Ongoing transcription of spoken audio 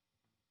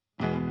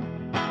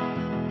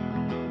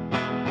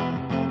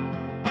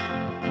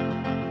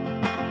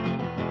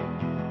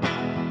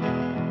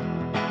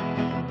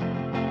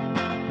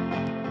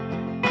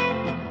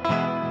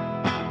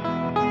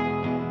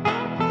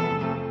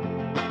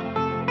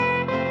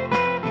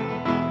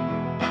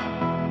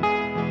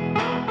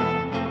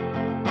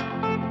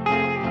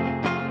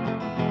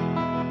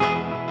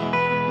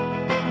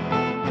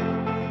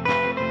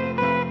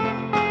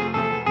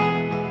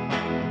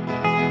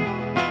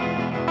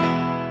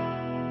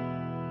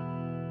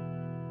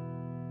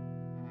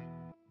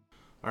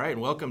All right,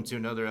 and welcome to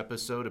another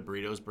episode of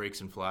Burritos,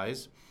 Breaks, and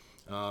Flies.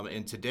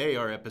 And today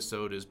our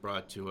episode is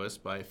brought to us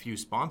by a few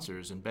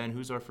sponsors. And Ben,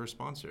 who's our first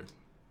sponsor?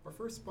 Our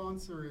first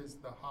sponsor is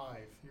The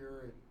Hive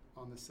here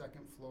on the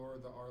second floor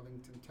of the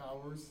Arlington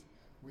Towers.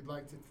 We'd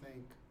like to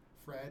thank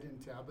Fred and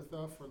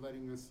Tabitha for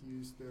letting us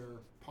use their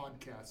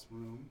podcast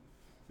room.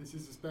 This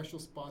is a special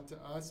spot to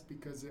us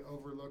because it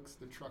overlooks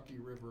the Truckee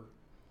River.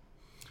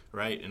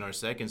 Right, and our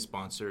second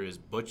sponsor is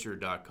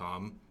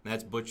Butcher.com.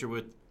 That's Butcher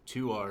with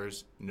two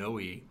R's, no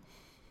E.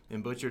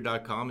 And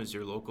Butcher.com is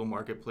your local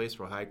marketplace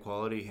for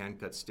high-quality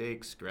hand-cut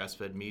steaks,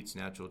 grass-fed meats,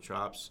 natural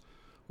chops,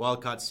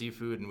 wild-caught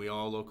seafood, and we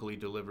all locally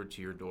deliver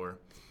to your door.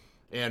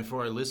 And for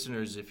our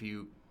listeners, if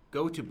you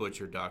go to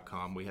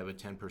Butcher.com, we have a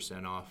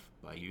 10% off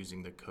by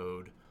using the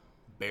code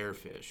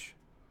BEARFISH.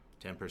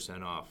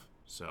 10% off.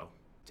 So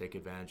take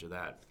advantage of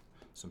that.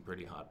 Some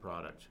pretty hot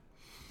product.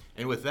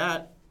 And with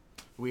that,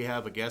 we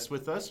have a guest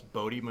with us,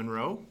 Bodie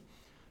Monroe.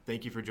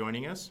 Thank you for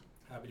joining us.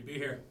 Happy to be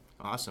here.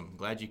 Awesome.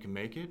 Glad you can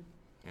make it.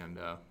 And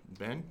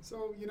Ben?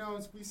 So,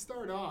 as we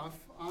start off,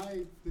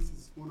 this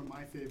is one of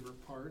my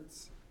favorite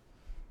parts.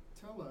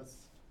 Tell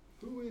us,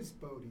 who is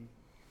Bodie?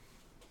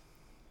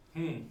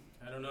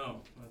 I don't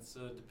know.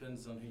 That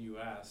depends on who you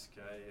ask.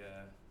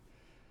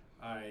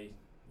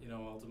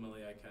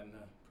 Ultimately I kind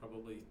of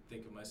probably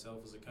think of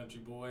myself as a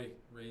country boy,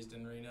 raised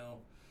in Reno,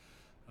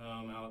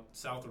 out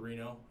south of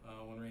Reno,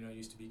 when Reno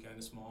used to be kind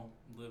of small.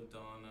 Lived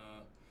on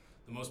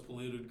the most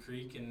polluted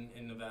creek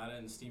in Nevada,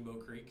 in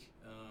Steamboat Creek,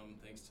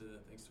 thanks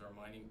to our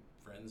mining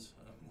friends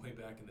way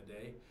back in the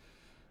day.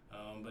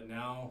 But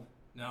now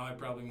I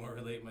probably more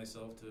relate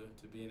myself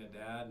to being a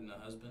dad and a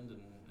husband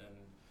and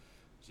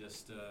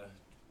just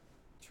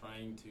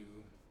trying to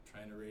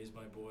raise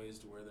my boys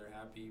to where they're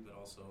happy, but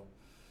also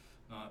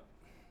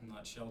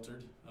not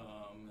sheltered,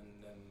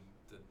 and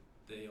that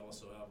they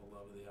also have a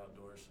love of the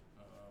outdoors.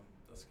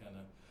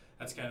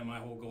 That's kind of my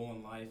whole goal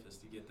in life, is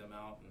to get them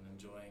out and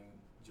enjoying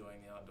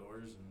the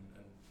outdoors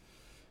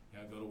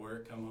and go to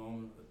work, come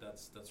home. But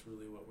that's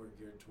really what we're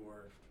geared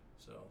toward.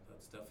 So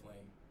that's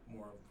definitely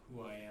more of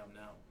who I am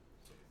now.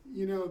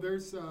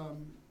 There's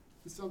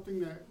something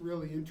that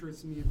really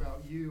interests me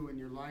about you and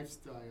your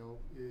lifestyle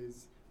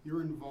is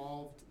you're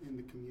involved in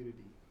the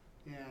community,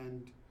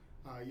 and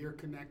you're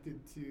connected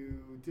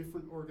to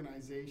different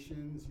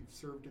organizations. You've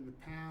served in the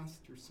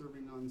past. You're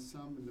serving on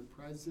some in the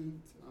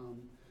present.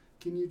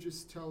 Can you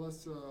just tell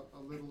us a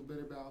little bit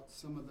about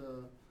some of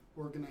the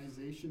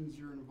organizations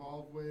you're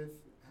involved with,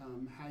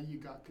 how you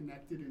got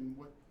connected, and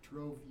what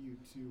drove you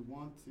to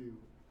want to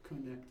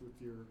connect with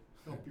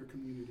help your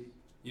community?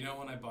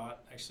 When I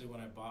bought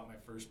my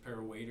first pair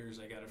of waders,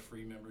 I got a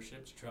free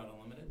membership to Trout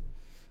Unlimited.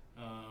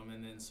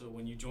 And then so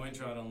when you join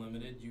Trout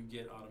Unlimited, you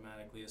get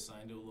automatically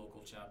assigned to a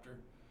local chapter.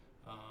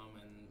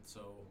 And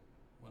so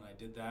when I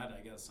did that,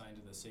 I got assigned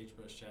to the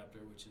Sagebrush chapter,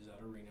 which is out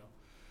of Reno.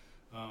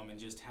 And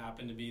just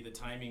happened to be the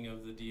timing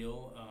of the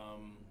deal.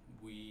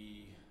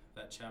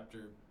 That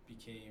chapter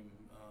became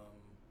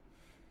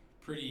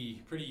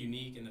pretty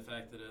unique in the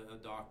fact that a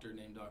doctor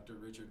named Dr.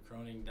 Richard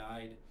Croning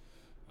died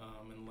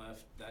and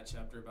left that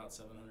chapter about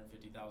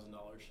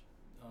 $750,000.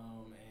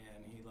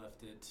 And he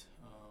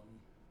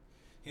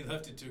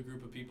left it to a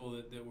group of people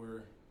that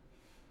were,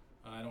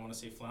 I don't want to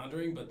say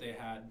floundering, but they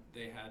had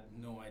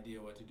no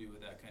idea what to do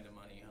with that kind of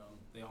money.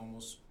 They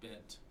almost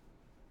spent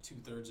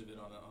 2/3 of it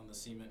on the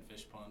cement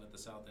fish pond at the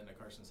south end of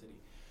Carson City.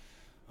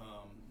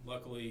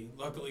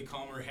 Luckily,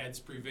 calmer heads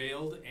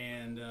prevailed,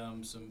 and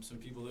some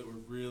people that were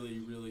really,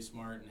 really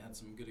smart and had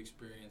some good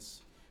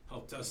experience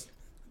helped us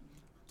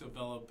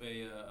develop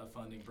a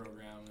funding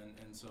program,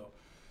 and so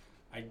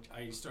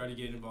I started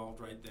getting involved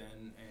right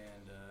then,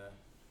 and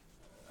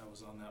I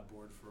was on that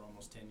board for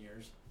almost 10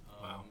 years.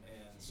 Wow.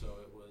 And so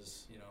it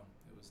was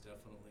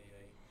definitely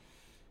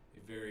a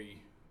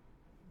very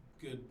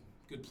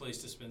good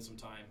place to spend some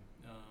time.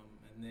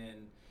 And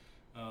then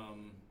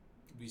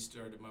we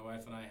started, my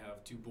wife and I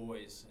have two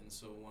boys, and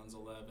so one's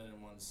 11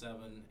 and one's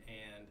 7,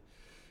 and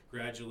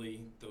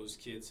gradually those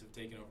kids have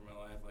taken over my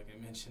life, like I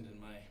mentioned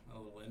in my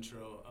little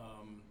intro,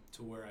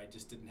 to where I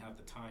just didn't have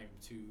the time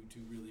to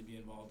really be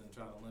involved in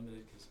Trout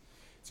Unlimited, because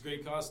it's a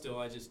great cause still.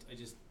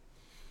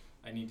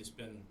 I need to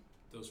spend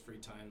those free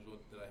times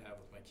that I have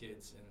with my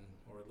kids,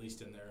 or at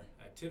least in their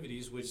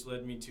activities, which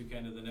led me to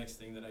kind of the next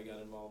thing that I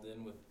got involved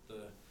in with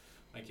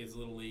my kids'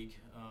 little league.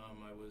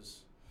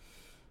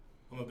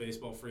 I'm a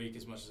baseball freak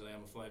as much as I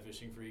am a fly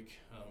fishing freak,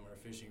 or a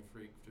fishing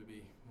freak to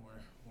be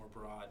more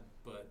broad.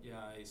 But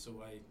yeah,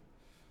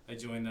 I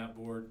joined that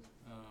board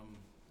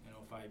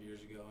 5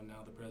 years ago, and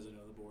now the president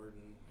of the board,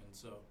 and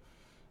so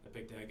I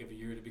picked a heck of a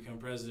year to become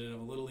president of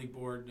a little league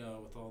board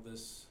with all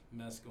this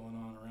mess going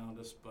on around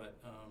us. But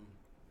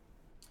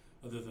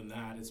other than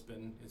that, it's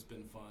been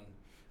fun,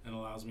 and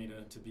allows me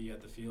to be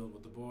at the field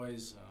with the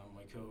boys,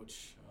 my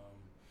coach.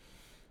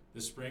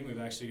 This spring we've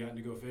actually gotten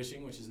to go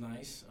fishing, which is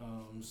nice.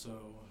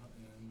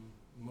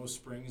 Most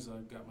springs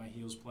I've got my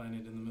heels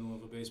planted in the middle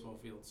of a baseball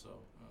field, so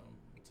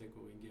we'll take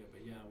what we can get.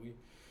 But yeah,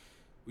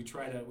 we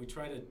try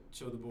to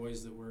show the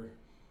boys that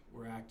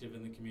we're active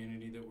in the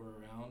community that we're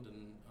around,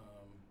 and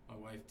my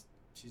wife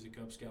she's a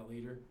Cub Scout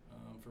leader.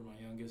 For my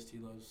youngest, he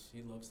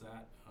loves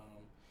that.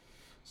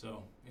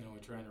 So we're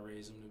trying to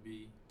raise them to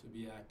be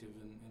active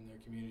in their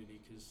community,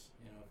 because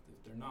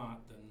if they're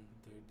not, then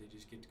they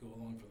just get to go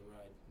along for the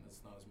ride, and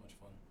that's not as much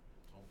fun.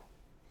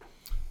 So.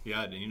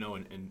 Yeah,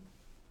 and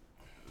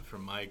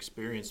from my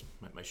experience,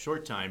 my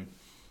short time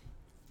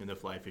in the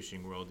fly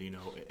fishing world,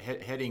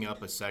 heading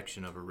up a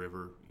section of a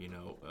river,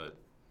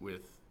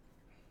 with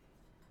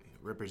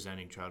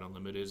representing Trout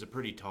Unlimited is a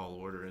pretty tall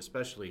order,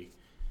 especially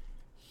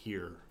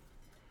here.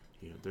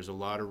 There's a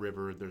lot of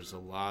river, there's a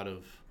lot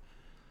of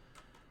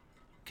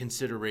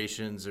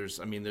considerations. There's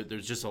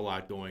just a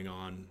lot going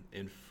on,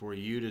 and for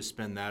you to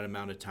spend that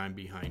amount of time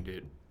behind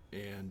it,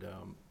 and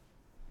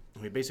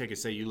basically I could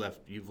say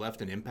you've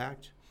left an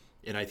impact,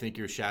 and I think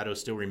your shadow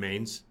still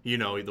remains.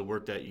 The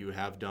work that you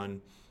have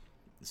done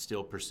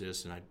still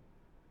persists, and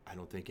I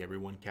don't think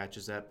everyone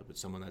catches that, but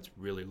someone that's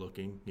really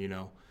looking,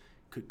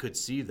 could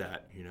see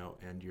that,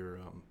 and your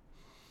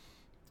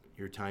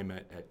time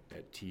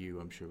at TU,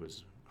 I'm sure,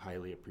 was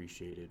highly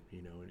appreciated,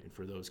 and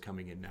for those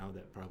coming in now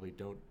that probably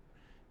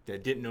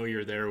that didn't know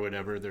you're there or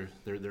whatever,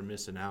 they're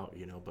missing out,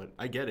 but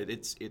I get it.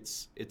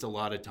 It's a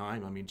lot of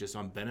time. Just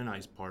on Ben and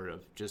I's part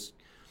of just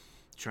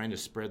trying to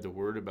spread the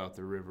word about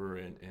the river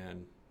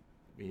and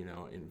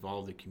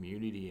involve the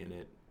community in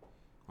it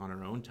on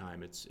our own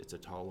time. It's a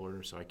tall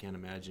order, so I can't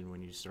imagine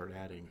when you start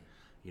adding,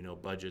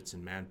 budgets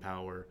and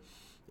manpower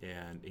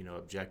and,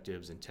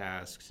 objectives and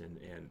tasks and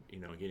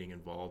getting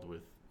involved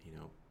with,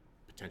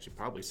 potentially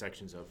probably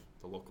sections of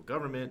the local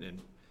government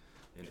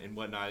and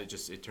whatnot.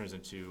 It turns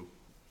into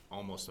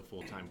almost a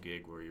full-time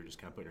gig where you're just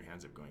kind of putting your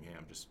hands up going, hey,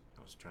 I was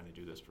trying to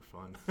do this for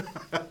fun.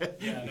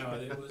 Yeah, no,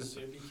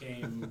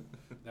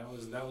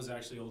 that was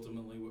actually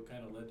ultimately what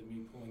kind of led to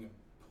me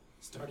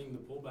starting the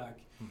pullback,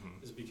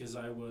 is because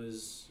I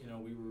was,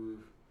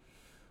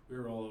 we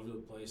were all over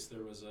the place.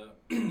 There was a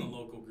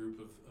local group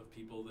of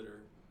people that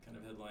are kind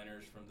of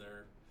headliners from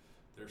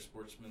their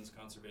sportsmen's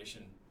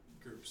conservation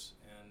groups,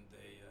 and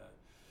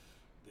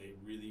they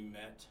really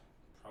met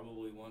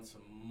probably once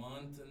a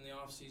month in the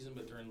off season,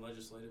 but during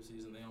legislative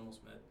season they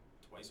almost met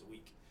twice a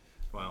week.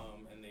 Wow.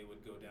 And they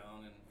would go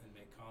down and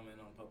make comment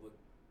on public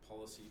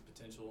policy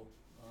potential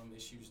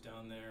issues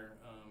down there.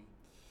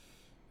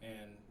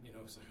 And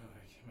it's like,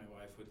 my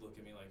wife would look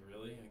at me like,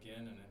 really,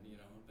 again? And then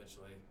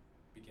eventually I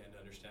began to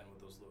understand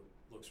what those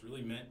looks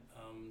really meant.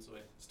 So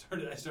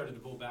I started to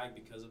pull back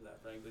because of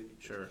that, frankly.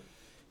 Because sure.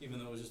 Even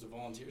though it was just a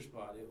volunteer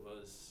spot, it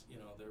was,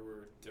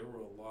 there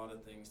were a lot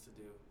of things to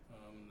do.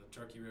 The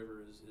Truckee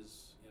River is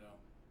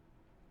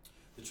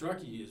the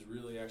Truckee is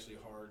really actually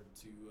hard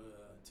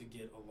to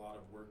get a lot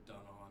of work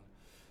done on,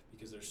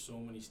 because there's so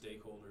many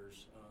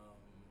stakeholders.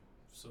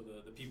 So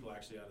the people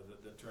actually out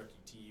of the Truckee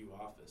TU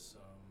office,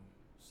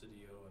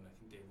 Cedillo and I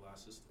think Dave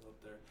Lass is still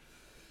up there,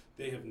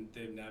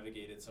 they've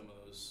navigated some of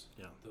those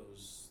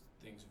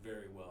things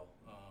very well.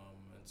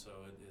 And so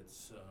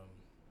it's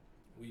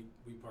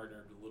we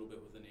partnered a little bit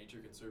with the Nature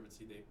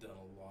Conservancy. They've done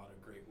a lot of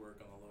great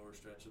work on the lower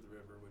stretch of the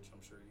river, which I'm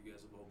sure you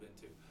guys have all been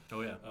to.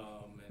 Oh yeah.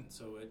 And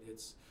so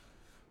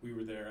we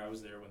were there. I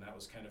was there when that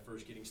was kind of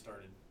first getting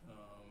started.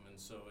 And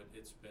so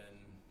it's been,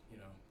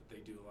 they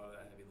do a lot of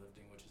that heavy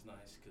lifting, which is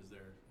nice, because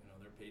they're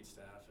paid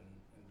staff and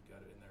got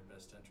it in their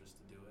best interest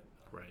to do it.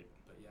 Right.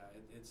 But yeah,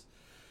 it's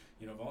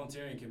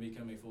volunteering can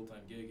become a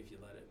full-time gig if you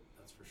let it.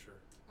 That's for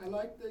sure. I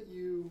like that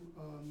you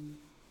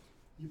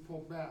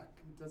pulled back.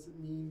 It doesn't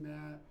mean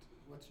that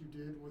what you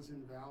did was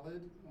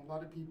invalid. A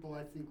lot of people,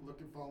 I think, look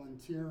at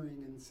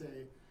volunteering and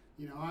say,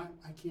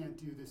 I can't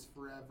do this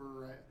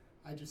forever.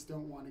 I just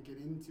don't want to get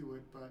into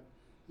it. But,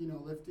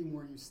 lifting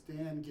where you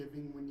stand,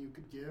 giving when you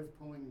could give,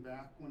 pulling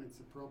back when it's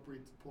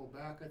appropriate to pull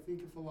back. I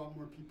think if a lot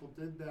more people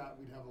did that,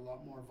 we'd have a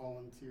lot more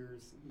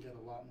volunteers and get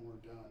a lot more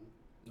done.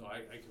 No,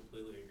 I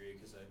completely agree,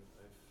 because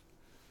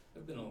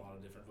I've been in a lot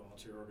of different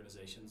volunteer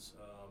organizations,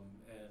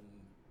 and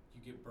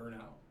you get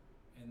burnout,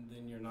 and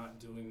then you're not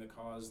doing the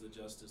cause the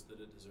justice that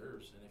it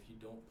deserves. And if you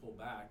don't pull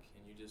back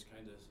and you just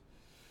kind of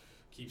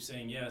keep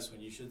saying yes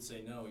when you should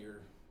say no,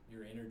 your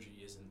energy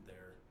isn't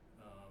there.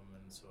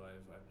 And so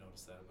I've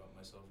noticed that about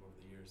myself over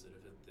the years, that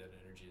if that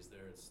energy is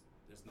there, it's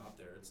not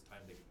there. It's time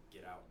to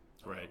get out.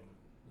 Right.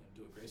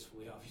 Do it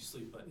gracefully,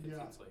 obviously, but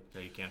it's like, yeah,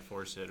 you can't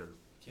force it, or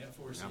can't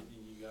force it.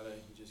 You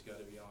just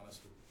gotta be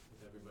honest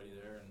with everybody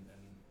there, and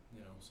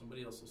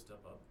somebody else will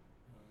step up.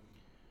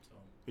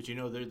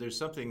 But there's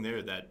something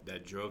there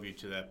that drove you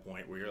to that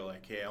point where you're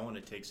like, hey, I want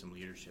to take some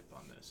leadership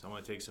on this. I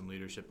want to take some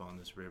leadership on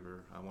this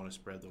river. I want to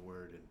spread the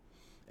word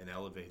and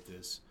elevate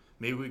this.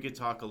 Maybe we could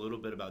talk a little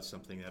bit about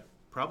something that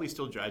probably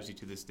still drives you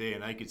to this day,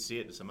 and I could see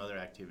it in some other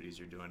activities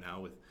you're doing now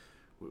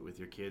with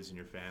your kids and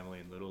your family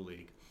and Little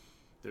League.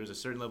 There's a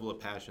certain level of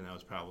passion that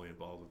was probably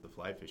involved with the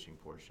fly fishing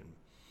portion.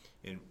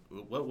 And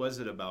what was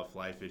it about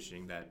fly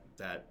fishing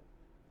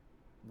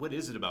what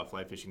is it about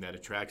fly fishing that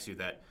attracts you,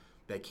 that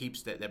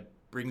keeps that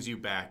brings you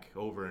back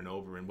over and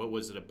over? And what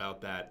was it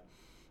about that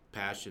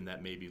passion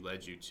that maybe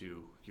led you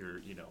to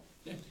your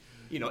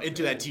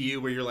into that TU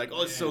where you're like,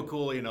 oh, it's so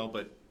cool,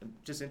 but I'm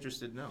just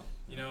interested to know.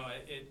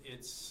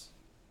 It's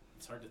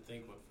it's hard to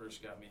think what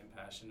first got me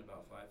impassioned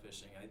about fly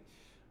fishing. I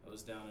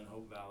was down in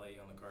Hope Valley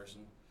on the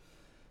Carson.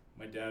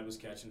 My dad was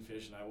catching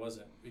fish and I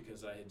wasn't,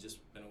 because I had just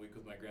been a week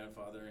with my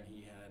grandfather, and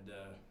he had,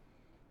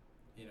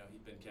 he'd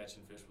been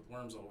catching fish with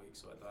worms all week,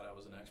 so I thought I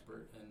was an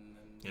expert. And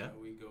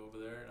we go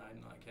over there and I'm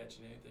not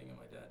catching anything, and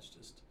my dad's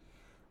just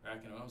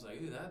racking them. I was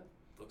like, ooh, that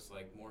looks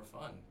like more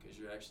fun, because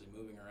you're actually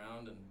moving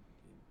around and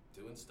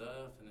doing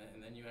stuff, and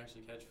then you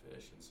actually catch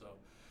fish. And so,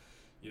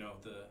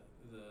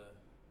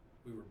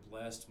 we were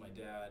blessed. My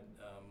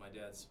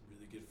dad's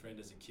really good friend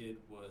as a kid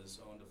owned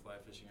a fly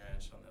fishing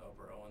ranch on the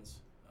Upper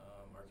Owens,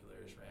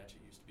 Arcularius Ranch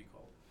it used to be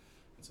called.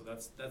 And so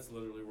that's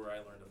literally where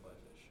I learned to fly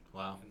fish.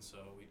 Wow. And so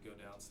we'd go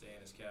down, stay in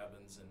his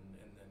cabins, and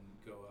then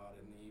go out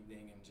in the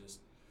evening and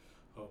just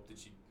hope that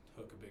you'd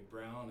hook a big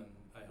brown. And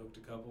I hooked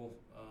a couple,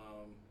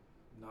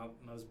 not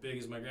as big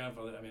as my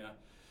grandfather. I mean,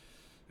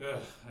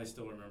 I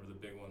still remember the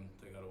big one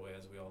that got away,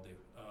 as we all do.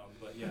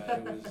 But yeah,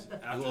 it was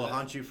after It will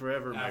haunt you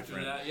forever, my after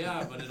friend. that,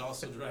 yeah, but it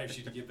also drives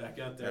you to get back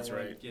out there That's and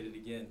right. get it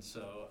again.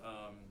 So,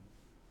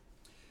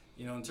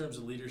 in terms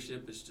of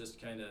leadership, it's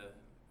just kind of,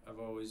 I've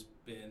always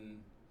been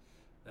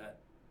that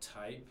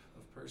type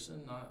of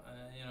person,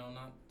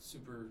 not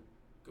super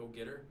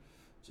go-getter.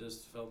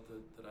 Just felt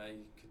that I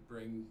could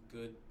bring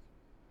good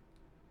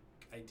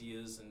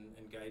ideas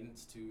and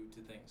guidance to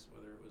things,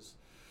 whether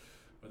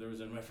it was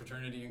in my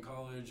fraternity in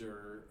college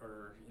or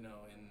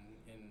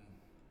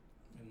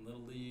in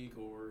Little League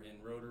or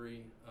in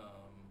Rotary.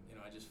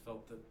 I just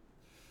felt that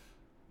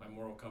my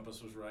moral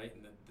compass was right,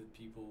 and that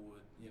people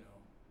would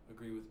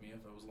agree with me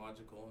if I was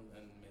logical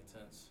and made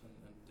sense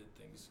and did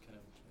things kind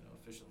of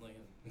efficiently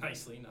and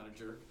nicely, not a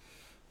jerk.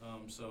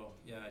 So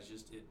yeah, it's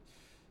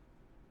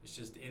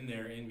just in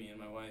there in me. And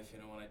my wife,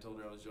 when I told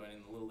her I was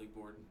joining the Little League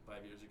board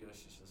 5 years ago,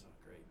 she says, "Oh,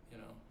 great." I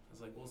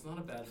was like, "Well, it's not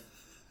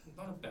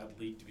a bad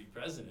league to be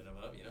president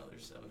of.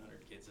 There's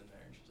 700 kids in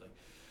there." And she's like,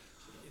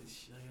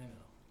 "I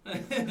know."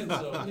 And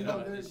so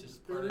it's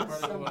just part of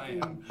who I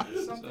am.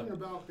 Something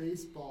about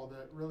baseball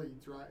that really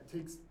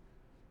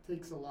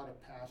takes a lot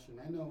of passion.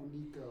 I know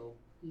Nico,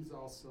 he's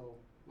also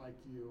like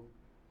you,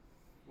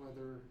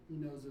 whether he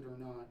knows it or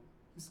not.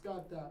 He's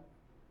got that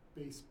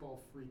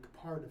baseball freak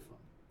part of him.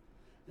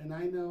 And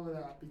I know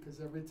that because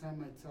every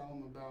time I tell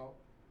him about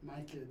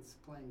my kids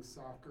playing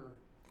soccer,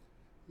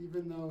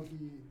 even though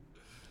he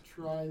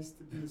tries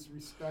to be as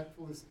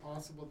respectful as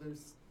possible,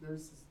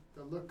 there's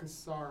the look of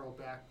sorrow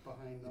back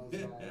behind those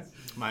eyes.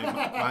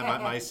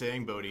 My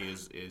saying, Bodie,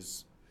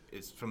 is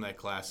from that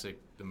classic,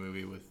 the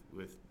movie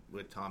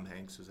with Tom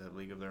Hanks, was that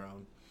League of Their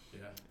Own.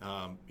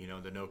 Yeah.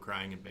 The no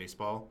crying in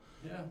baseball.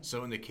 Yeah.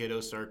 So when the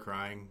kiddos start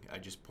crying, I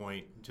just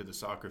point to the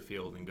soccer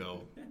field and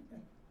go,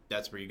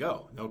 that's where you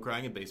go. No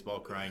crying in baseball,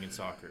 crying in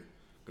soccer.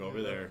 Go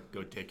over there,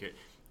 go take it.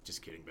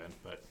 Just kidding, Ben,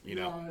 but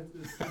No,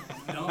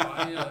 No,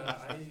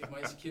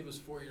 my kid was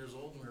 4 years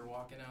old and we were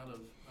walking out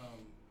of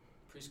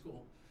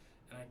preschool,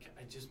 and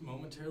I just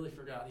momentarily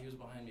forgot he was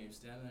behind me. He was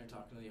standing there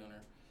talking to the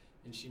owner,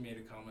 and she made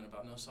a comment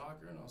about no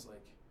soccer, and I was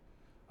like,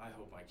 I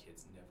hope my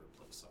kids never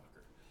play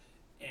soccer.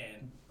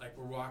 And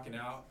we're walking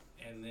out,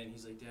 and then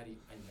he's like, "Daddy,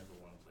 I never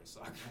want to play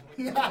soccer."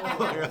 I'm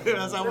like,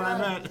 That's not what I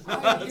meant.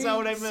 That's not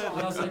what I meant.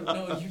 And I was like,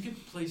 "No, you can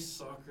play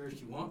soccer if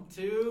you want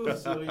to."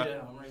 So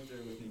yeah, I'm right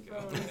there with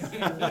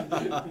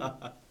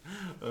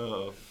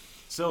Nico.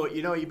 So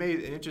you made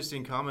an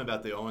interesting comment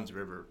about the Owens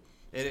River,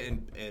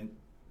 and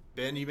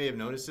Ben, you may have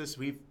noticed this.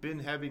 We've been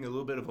having a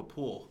little bit of a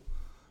pull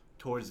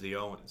towards the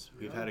Owens.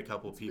 We've had a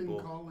couple people.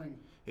 Been calling.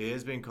 It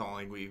has been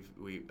calling. We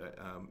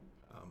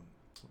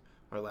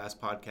our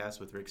last podcast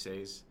with Rick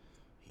Says,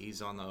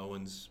 he's on the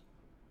Owens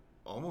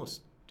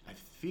almost, I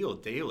feel,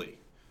 daily.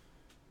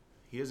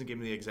 He doesn't give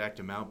me the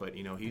exact amount, but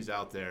he's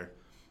out there,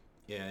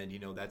 and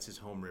that's his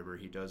home river.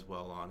 He does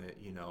well on it.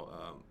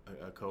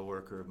 A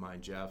coworker of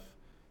mine, Jeff,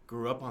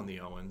 grew up on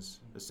the Owens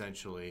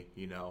essentially.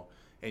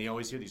 And you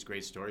always hear these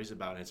great stories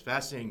about it. It's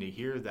fascinating to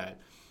hear that.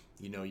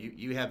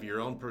 You have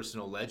your own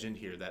personal legend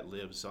here that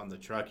lives on the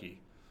Truckee.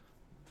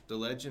 The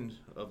legend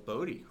of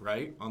Bodie,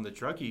 right? On the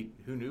Truckee,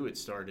 who knew it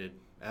started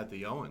at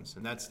the Owens?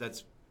 And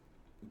that's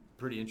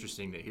pretty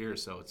interesting to hear.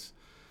 So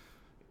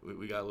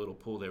we got a little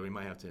pull there. We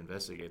might have to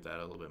investigate that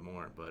a little bit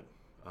more. But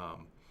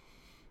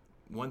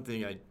one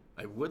thing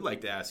I would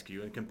like to ask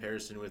you in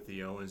comparison with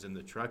the Owens and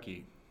the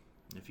Truckee,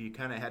 if you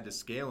kind of had to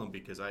scale them,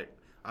 because I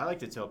like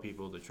to tell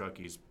people the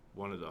Truckee's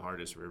one of the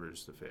hardest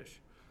rivers to fish,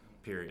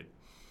 period.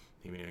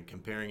 I mean,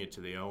 comparing it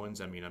to the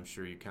Owens, I mean, I'm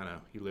sure you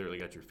literally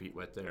got your feet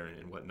wet there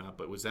and whatnot.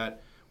 But was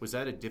that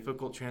a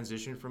difficult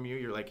transition from you?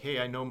 You're like, hey,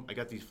 I know I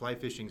got these fly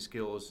fishing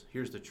skills.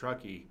 Here's the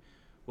Truckee.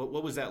 What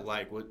was that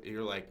like?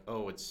 You're like,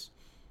 oh,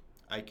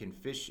 I can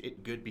fish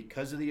it good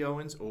because of the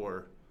Owens,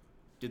 or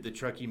did the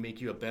Truckee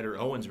make you a better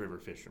Owens River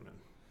fisherman?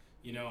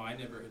 I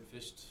never had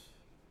fished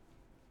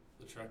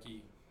the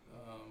Truckee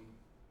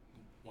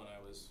when I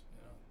was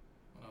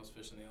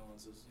fishing the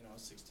Owens. I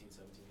was 16,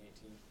 17,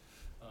 18.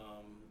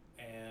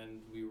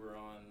 And we were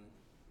on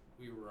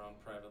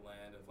private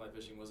land, and fly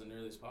fishing wasn't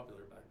nearly as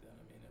popular back then.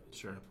 I mean, it was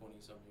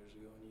 20-some years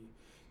ago, and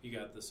you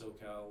got the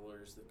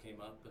SoCalers that came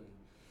up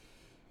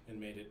and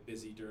made it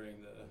busy during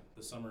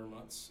the summer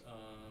months,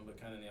 but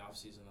kind of in the off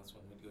season, that's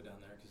when we'd go down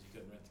there because you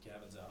couldn't rent the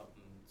cabins out,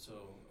 and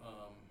so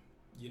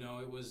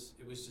it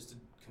was just a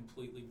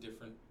completely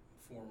different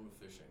form of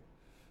fishing.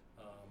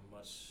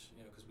 Much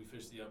because we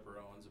fished the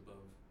upper Owens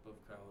above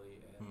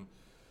Crowley, and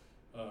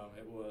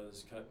it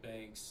was cut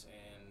banks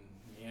and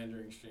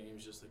meandering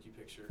streams just like you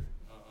picture,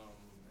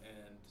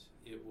 and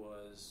it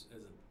was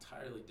an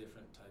entirely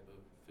different type of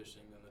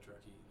fishing than the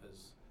Truckee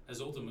has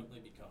ultimately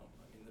become.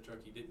 I mean, the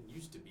Truckee didn't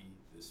used to be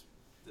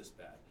this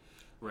bad.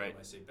 Right.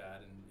 I say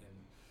bad in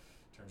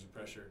terms of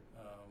pressure,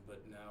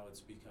 but now it's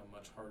become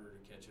much harder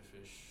to catch a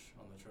fish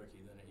on the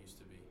Truckee than it used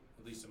to be,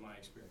 at least in my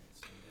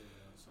experience.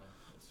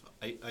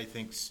 I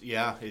think,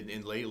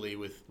 and lately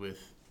with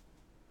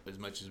as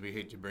much as we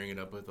hate to bring it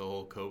up with the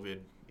whole COVID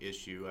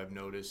issue, I've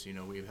noticed,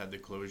 we've had the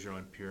closure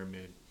on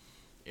Pyramid,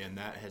 and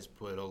that has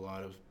put a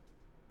lot of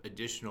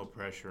additional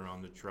pressure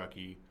on the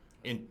Truckee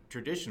in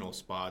traditional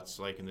spots,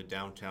 like in the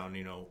downtown,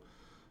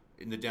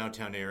 in the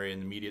downtown area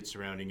and the immediate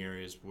surrounding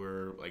areas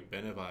where, like,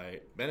 Ben and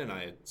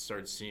I had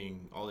started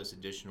seeing all this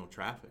additional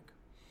traffic.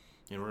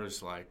 And we're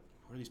just like,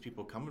 where are these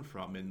people coming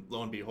from? And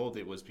lo and behold,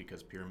 it was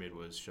because Pyramid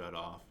was shut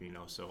off,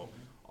 so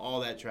all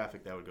that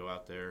traffic that would go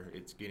out there,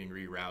 it's getting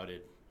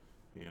rerouted,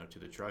 to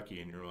the Truckee,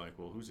 and you're like,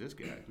 well, who's this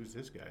guy? Who's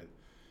this guy?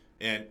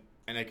 And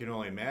I can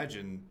only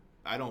imagine,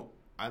 I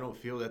don't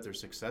feel that their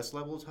success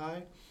level is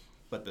high,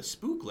 but the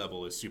spook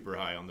level is super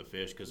high on the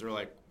fish because they're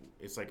like,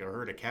 it's like a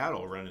herd of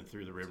cattle running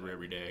through the river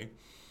every day.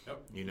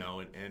 Yep.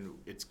 And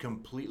it's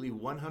completely,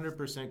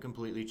 100%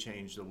 completely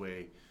changed the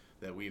way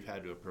that we've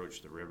had to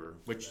approach the river,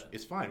 which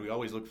is fine. We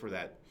always look for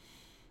that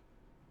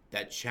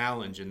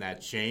challenge and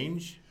that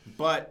change,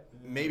 but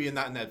maybe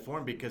not in that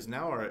form, because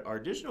now our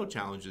additional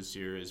challenge this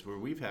year is where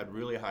we've had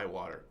really high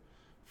water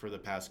for the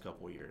past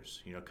couple of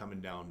years,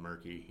 coming down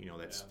Murky,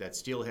 that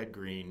steelhead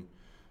green,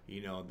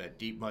 that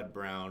deep mud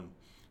brown.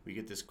 We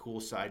get this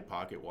cool side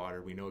pocket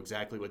water. We know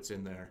exactly what's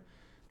in there,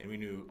 and we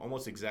knew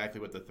almost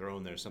exactly what to throw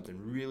in there, something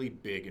really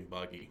big and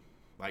buggy,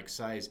 like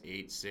size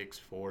 8, 6,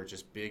 4,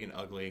 just big and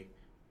ugly,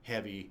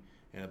 heavy,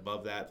 and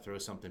above that throw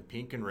something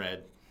pink and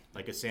red,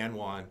 like a San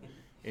Juan,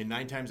 and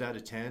 9 times out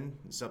of 10,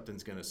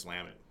 something's going to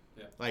slam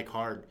it, like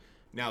hard.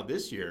 Now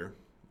this year,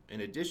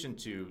 in addition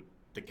to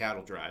the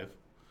cattle drive,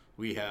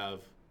 we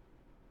have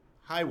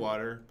high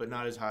water, but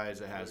not as high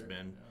as it has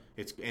been.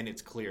 Yeah.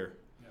 It's clear,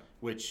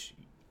 which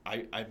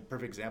I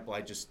perfect example.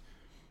 It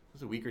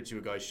was a week or two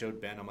ago. I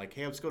showed Ben. I'm like,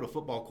 hey, let's go to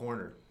Football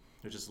Corner.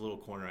 There's this little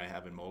corner I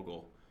have in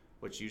Mogul,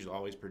 which usually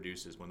always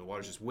produces when the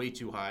water's just way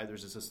too high.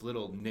 There's this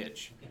little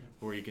niche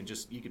where you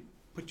could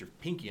put your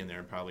pinky in there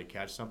and probably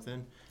catch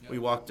something. Yep. We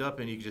walked up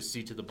and you could just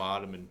see to the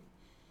bottom, and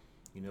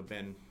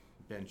Ben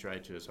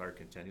tried to his heart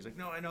content. He's like,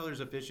 no, I know there's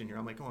a fish in here.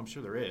 I'm like, oh, I'm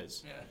sure there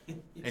is. Yeah.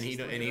 and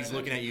he's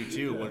looking at you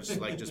too,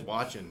 like just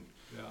watching.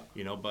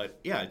 Yeah. But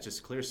yeah, it's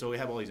just clear. So we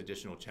have all these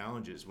additional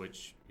challenges,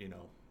 which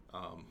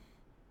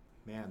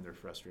man, they're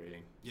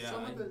frustrating. Yeah. Go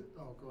ahead.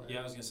 Yeah,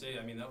 I was gonna say.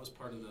 I mean, that was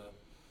part of the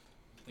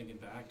thinking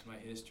back to my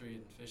history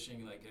and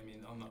fishing. Like, I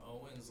mean, on the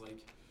Owens,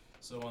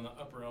 so on the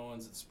upper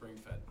Owens, it's spring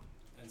fed.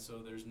 And so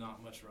there's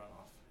not much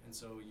runoff. And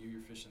so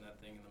you're fishing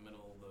that thing in the middle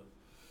of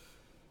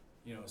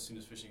as soon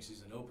as fishing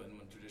season opened,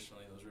 when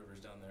traditionally those rivers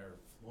down there are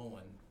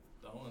flowing,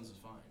 the Owens is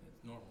fine.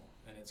 It's normal.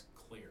 And it's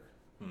clear.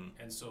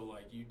 And so,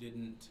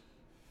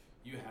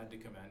 you had to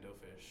commando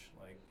fish.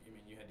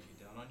 You had to get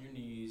down on your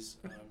knees.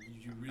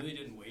 You really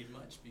didn't wade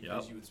much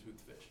because you would spook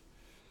the fish.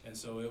 And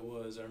so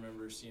I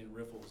remember seeing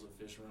riffles of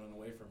fish running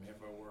away from me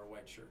if I wore a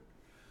white shirt.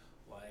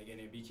 And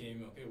it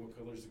became, okay, what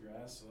color's the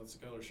grass? So that's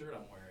the color shirt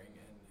I'm wearing.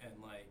 And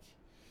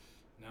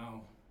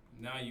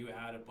now you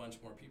add a bunch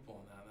more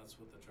people on that. That's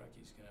what the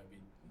Truckee's going to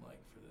be like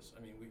for this.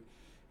 I mean,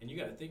 and you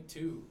got to think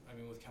too. I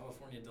mean, with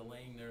California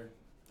delaying their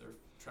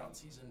trout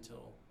season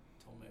till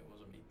May,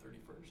 was it May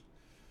 31st?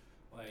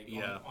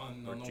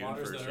 On the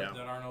waters 1st,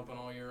 that aren't open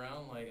all year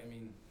round.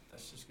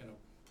 That's just going to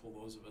pull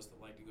those of us that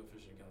like to go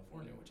fishing in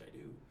California, which I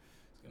do.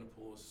 It's going to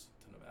pull us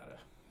to Nevada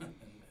and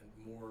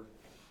more.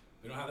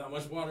 We don't have that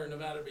much water in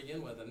Nevada to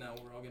begin with, and now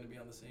we're all going to be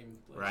on the same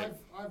place. Right.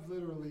 I've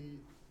literally.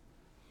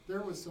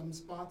 There was some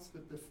spots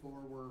that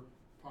before were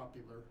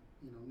popular,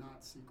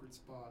 not secret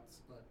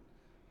spots, but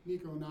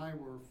Nico and I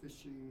were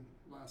fishing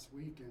last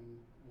week, and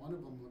one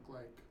of them looked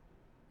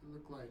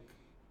like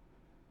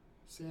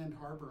Sand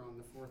Harbor on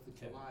the 4th of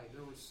July.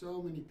 There were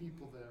so many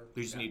people there.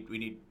 We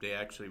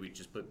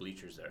just put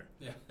bleachers there.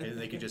 Yeah. And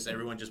they could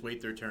everyone just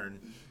wait their turn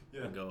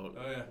and go,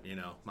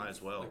 might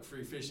as well. Like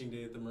free fishing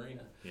day at the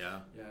marina. Yeah.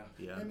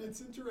 And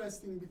it's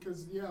interesting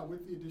because,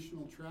 with the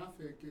additional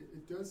traffic,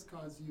 it does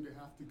cause you to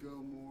have to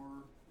go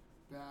more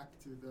back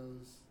to the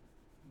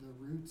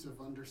roots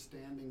of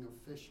understanding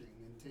of fishing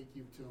and take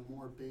you to a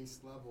more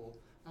base level.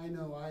 I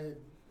know I had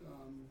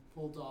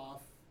pulled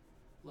off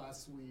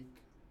last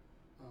week.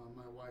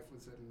 My wife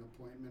was at an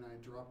appointment. I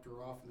dropped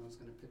her off and I was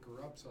going to pick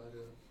her up, so I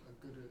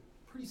had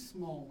a pretty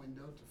small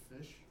window to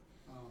fish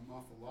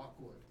off of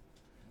Lockwood.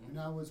 And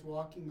I was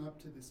walking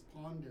up to this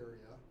pond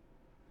area,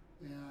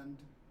 and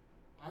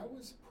I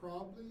was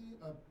probably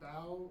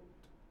about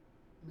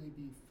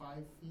maybe 5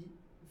 feet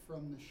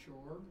from the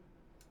shore,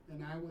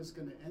 and I was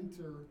going to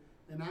enter,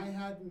 and I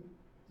hadn't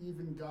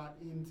even got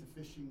into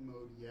fishing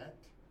mode yet.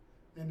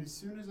 And as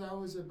soon as I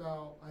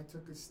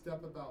took a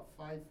step about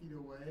 5 feet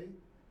away,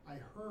 I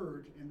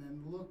heard and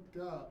then looked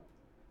up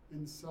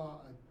and saw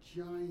a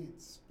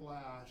giant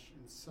splash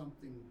and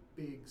something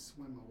big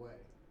swim away.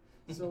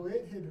 So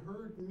it had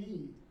heard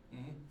me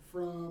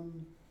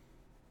from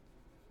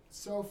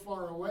so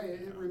far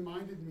away. It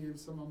reminded me of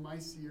some of my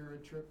Sierra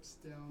trips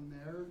down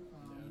there.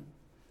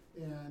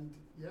 And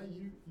yeah,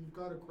 you've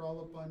got to crawl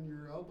up on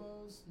your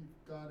elbows.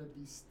 You've got to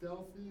be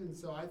stealthy. And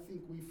so I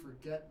think we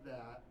forget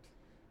that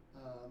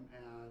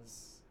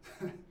as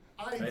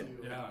I do,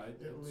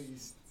 at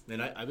least.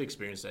 And I've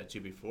experienced that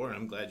too before, and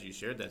I'm glad you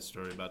shared that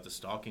story about the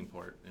stalking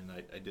part. And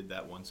I did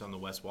that once on the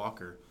West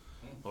Walker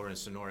over in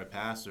Sonora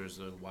Pass. There's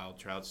a wild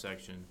trout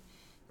section.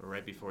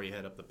 Right before you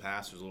head up the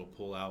pass, there's a little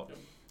pull out. Yep.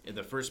 And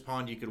the first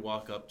pond you could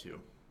walk up to,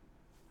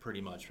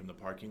 pretty much from the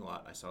parking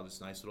lot, I saw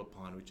this nice little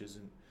pond, which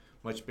isn't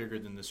much bigger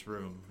than this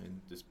room. And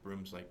this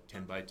room's like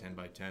 10 by 10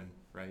 by 10,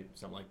 right?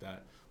 Something like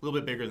that. A little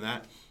bit bigger than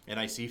that. And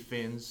I see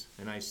fins,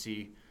 and I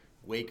see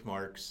wake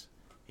marks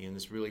in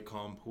this really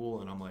calm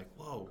pool, and I'm like,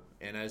 whoa.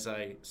 And as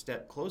I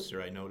stepped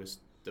closer, I noticed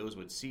those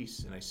would cease,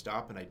 and I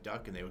stop and I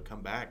duck, and they would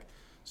come back.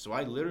 So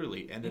I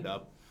literally ended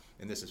up,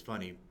 and this is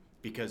funny,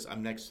 because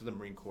I'm next to the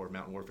Marine Corps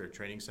Mountain Warfare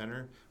Training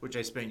Center, which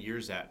I spent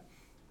years at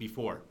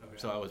before. Okay.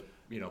 So I was,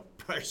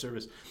 prior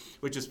service,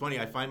 which is funny.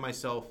 I find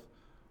myself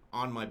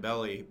on my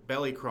belly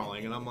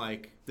crawling, and I'm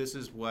like, this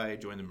is why I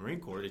joined the Marine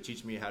Corps, to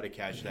teach me how to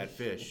catch that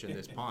fish in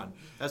this pond.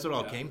 That's what it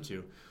all came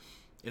to.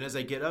 And as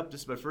I get up,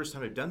 this is my first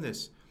time I've done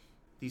this,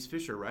 these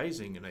fish are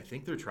rising, and I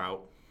think they're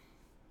trout.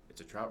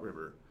 It's a trout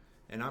river.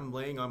 And I'm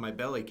laying on my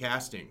belly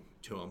casting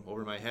to them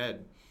over my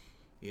head.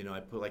 I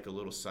put like a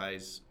little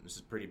size, this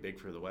is pretty big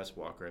for the West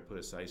Walker, I put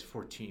a size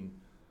 14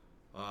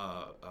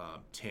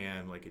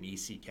 tan, like an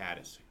EC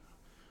caddis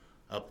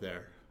up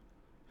there.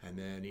 And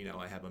then,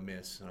 I have a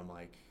miss, and I'm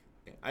like,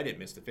 I didn't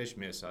miss the fish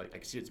miss. I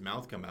can see its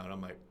mouth come out.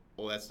 I'm like,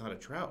 oh, that's not a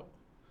trout.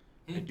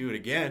 I do it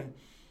again,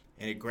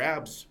 and it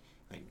grabs,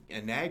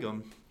 and nag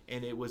them,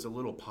 and it was a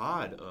little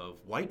pod of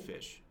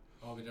whitefish.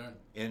 Oh, be darn.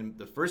 And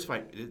the first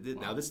fight,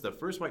 now this is the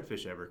first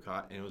whitefish I ever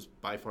caught, and it was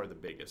by far the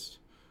biggest.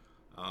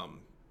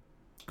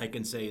 I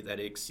can say that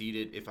it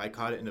exceeded, if I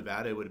caught it in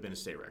Nevada, it would have been a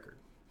state record.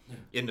 Yeah.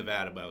 In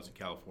Nevada, but I was in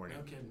California.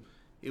 No kidding.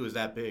 It was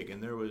that big,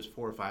 and there was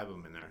 4 or 5 of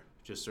them in there,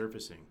 just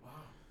surfacing. Wow.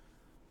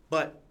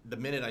 But the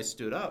minute I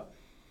stood up,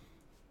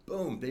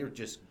 boom, they were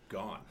just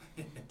gone.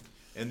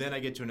 And then I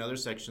get to another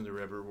section of the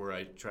river where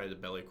I try to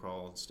belly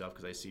crawl and stuff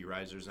because I see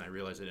risers, and I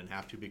realize I didn't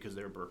have to because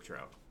they were brook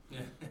trout.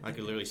 I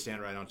could literally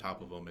stand right on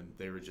top of them, and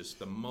they were just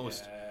the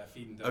most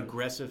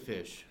aggressive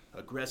fish.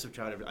 Aggressive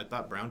trout. I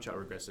thought brown trout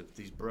were aggressive.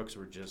 These brooks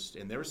were just,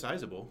 and they were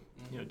sizable,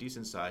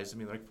 decent size. I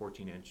mean, like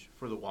 14-inch.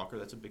 For the Walker,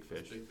 that's a big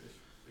fish. Big fish.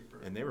 Big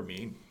bird. And they were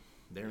mean.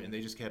 And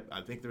they just kept,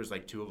 I think there was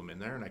like 2 of them in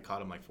there, and I caught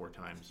them like 4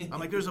 times. I'm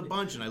like, there's a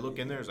bunch, and I look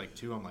in there, there's like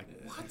 2. I'm like,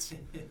 what?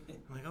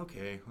 I'm like,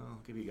 okay, well,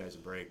 I'll give you guys a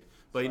break.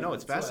 But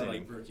it's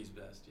fascinating. I like Berkey's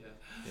best,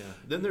 yeah.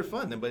 Then they're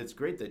fun. But it's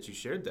great that you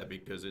shared that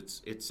because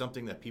it's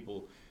something that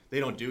people, they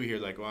don't do here.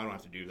 Like, well, I don't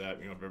have to do that.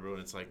 Everyone,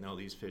 it's like, no,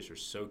 these fish are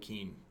so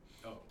keen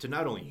to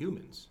not only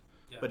humans,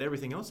 but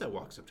everything else that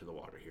walks up to the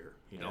water here.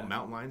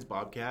 Mountain lions,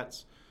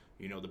 bobcats,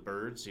 the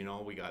birds.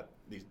 We got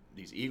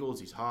these eagles,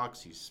 these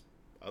hawks, these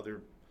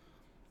other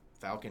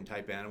falcon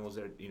type animals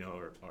that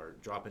are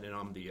dropping in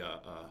on the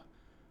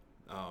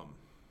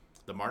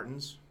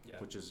martins,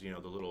 which is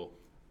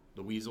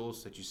the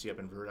weasels that you see up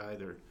in Verdi.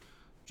 They're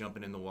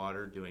jumping in the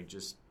water doing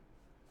just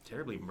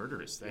terribly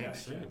murderous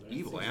things.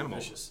 Evil animal.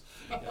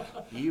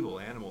 Evil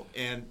animal.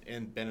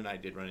 And Ben and I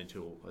did run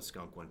into a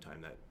skunk one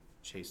time that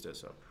chased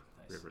us up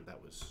river.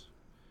 That was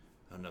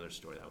another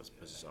story that was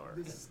bizarre.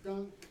 The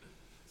skunk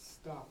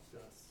stopped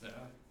us.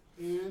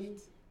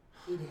 And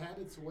it had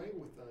its way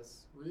with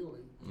us,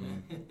 really.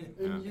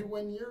 And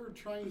when you're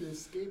trying to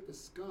escape a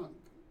skunk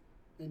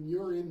and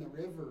you're in the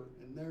river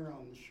and they're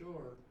on the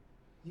shore,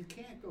 you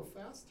can't go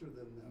faster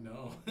than them.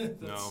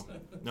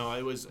 No.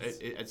 It was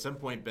at some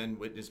point Ben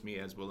witnessed me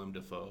as Willem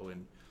Dafoe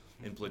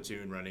in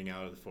Platoon running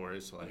out of the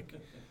forest, like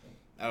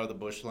out of the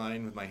bush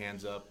line with my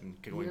hands up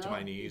and going to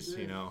my knees.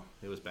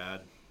 It was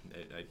bad.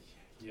 I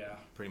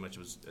pretty much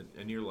was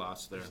a near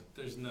loss there.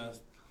 There's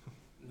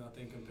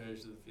nothing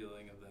compares to the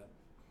feeling of that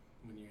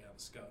when you have a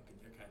skunk and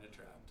you're kind of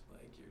trapped.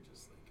 Like you're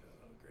just like,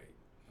 oh great,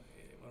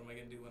 okay, what am I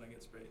gonna do when I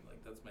get sprayed?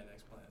 Like that's my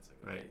next plan. It's like,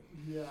 okay,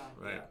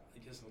 I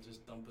guess I'll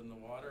just dump in the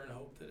water and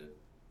hope that it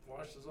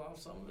washes off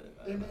some of it.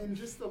 And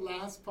just the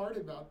last part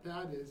about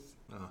that is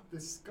the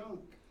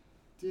skunk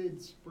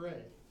did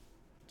spray.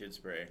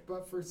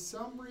 But for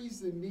some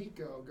reason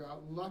Nico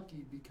got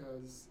lucky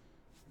because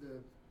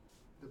the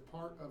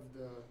part of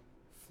the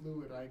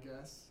fluid, I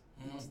guess,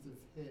 must have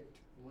hit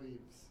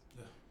waves.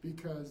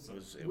 Because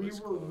we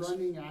were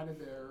running out of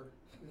there.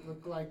 It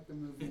looked like the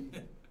movie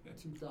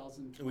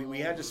 2012. We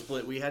had to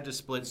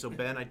split. So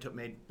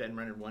made Ben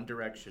run in one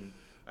direction.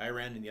 I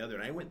ran in the other.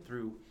 And I went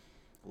through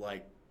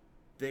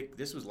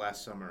this was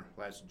last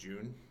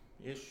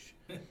June-ish,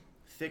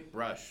 thick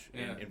brush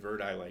Yeah. in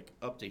Verdi, like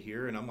up to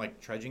here, and I'm like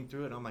trudging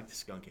through it, and I'm like, the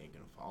skunk ain't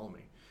gonna follow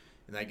me.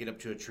 And I get up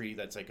to a tree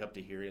that's like up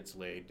to here, it's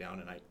laid down,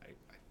 and I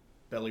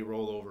belly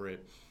roll over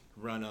it,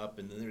 run up,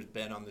 and then there's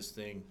Ben on this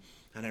thing,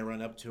 and I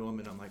run up to him,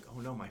 and I'm like, oh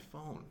no, my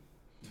phone.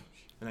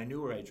 And I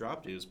knew where I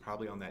dropped it. It was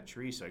probably on that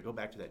tree, so I go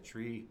back to that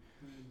tree,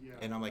 Yeah.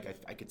 and I'm like,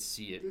 I could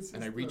see it. This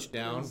And is I the reach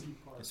down, crazy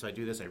part. and so I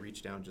do this, I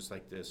reach down just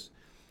like this.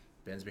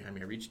 Ben's behind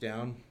me. I reach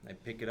down, I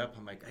pick it up.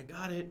 I'm like, I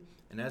got it.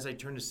 And as I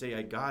turn to say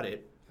I got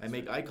it, I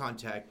make eye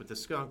contact with the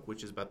skunk,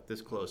 which is about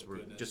this close. We're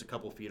Goodness. just a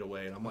couple feet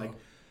away, and I'm like,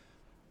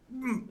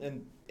 Oh.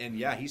 and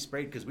yeah, he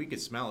sprayed because we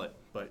could smell it,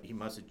 but he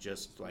must have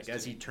just like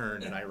as he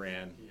turned and I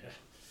ran. Yeah.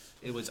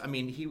 It was. I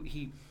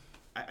mean,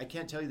 I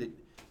can't tell you that.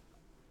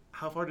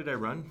 How far did I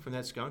run from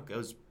that skunk? That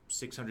was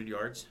 600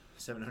 yards,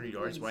 700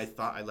 yards. Where I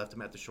thought I left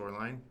him at the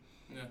shoreline.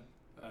 Yeah.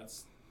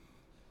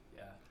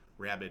 Yeah.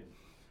 Rabid.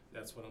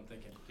 That's what I'm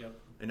thinking. Yep.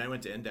 And I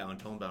went to NDOW and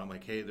told him about it. I'm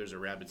like, hey, there's a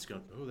rabid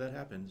skunk. Oh, that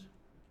happens.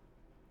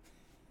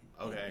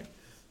 Okay.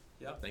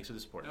 Yep. Thanks for the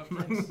support. No,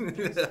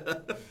 thanks.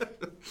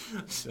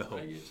 So,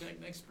 I'll get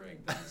checked next spring.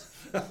 Thanks.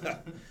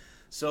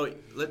 so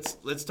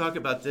let's talk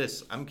about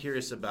this. I'm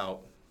curious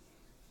about.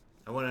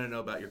 I want to know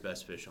about your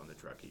best fish on the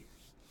Truckee.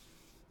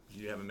 Do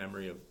you have a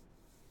memory of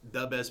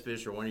the best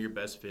fish or one of your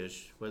best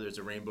fish, whether it's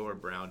a rainbow or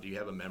brown? Do you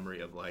have a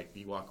memory of like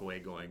you walk away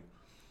going,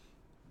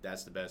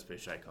 "That's the best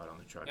fish I caught on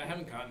the Truckee"? I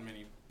haven't caught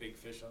many big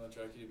fish on the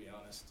Truckee, to be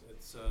honest.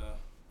 It's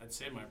I'd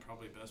say my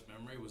probably best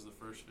memory was the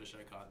first fish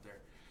I caught there.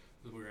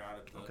 We were out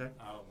at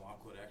out of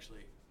Lockwood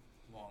actually,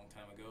 a long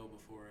time ago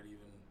before it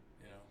even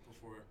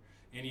before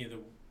any of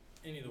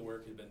the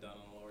work had been done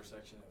on the lower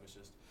section.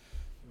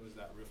 It was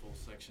that riffle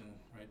section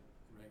right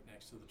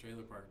next to the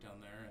trailer park down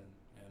there,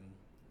 and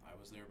I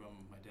was there, but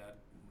my dad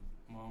and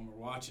mom were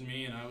watching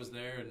me, and I was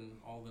there, and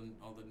all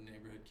the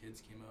neighborhood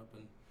kids came up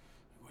and,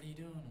 what are you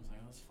doing? I was like,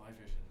 oh, it's fly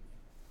fishing.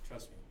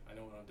 Trust me, I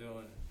know what I'm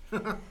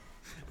doing.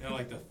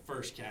 Like the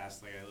first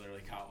cast, like I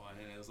literally caught one,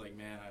 and it was like,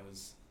 man, it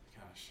was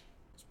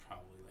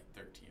probably like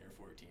 13 or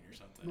 14 or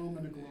something.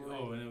 Moment of glory.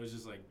 Oh, and it was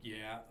just like,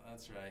 yeah,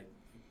 that's right.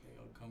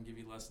 I'll come give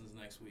you lessons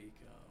next week.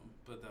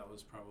 But that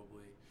was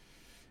probably,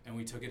 and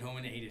we took it home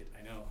and ate it.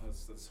 I know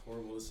that's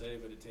horrible to say,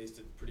 but it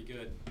tasted pretty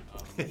good.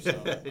 So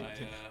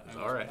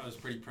I was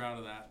pretty proud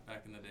of that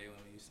back in the day when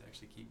we used to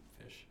actually keep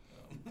fish.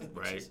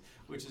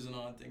 Which is an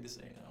odd thing to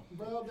say now.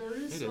 Well, there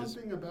is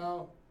something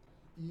about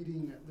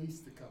eating at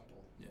least a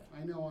couple. Yeah.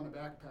 I know on a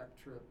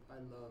backpack trip, I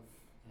love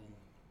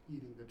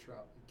eating the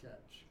trout we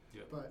catch.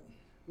 Yep. But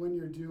when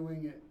you're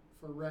doing it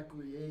for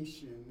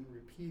recreation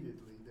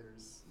repeatedly,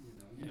 there's,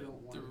 you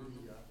don't want to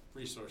be...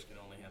 resource can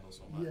only handle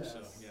so much. Yes. So,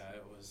 yeah,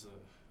 it was...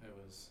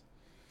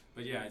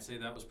 But yeah, I'd say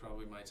that was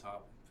probably my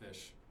top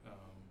fish.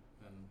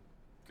 And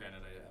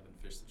granted, I haven't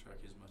fished the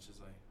Truckee as much as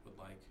I would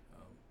like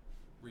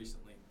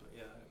recently. But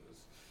yeah,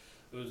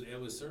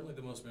 it was certainly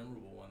the most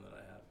memorable one that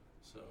I had.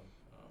 So...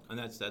 and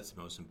that's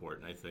the most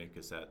important, I think,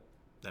 is that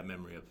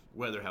memory of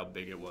whether how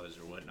big it was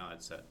or whatnot.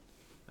 It's that,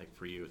 like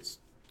for you, it's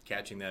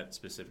catching that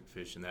specific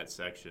fish in that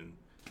section,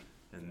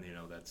 and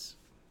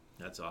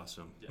that's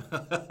awesome. Yeah, I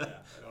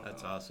don't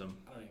That's know. awesome.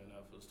 I don't even know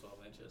if it was 12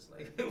 inches.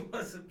 Like it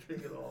wasn't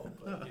big at all.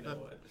 But you know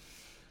what?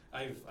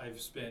 I've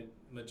spent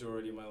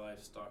majority of my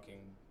life stalking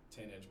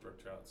 10-inch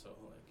brook trout. So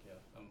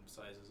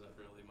size isn't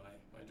really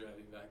my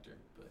driving factor.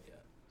 But yeah,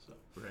 so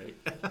Right.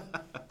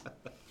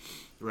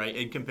 Right.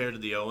 And compared to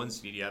the Owens,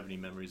 do you have any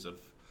memories of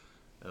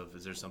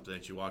is there something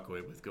that you walk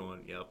away with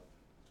going, yep?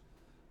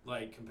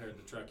 Like compared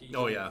to Truckee.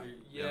 Oh yeah.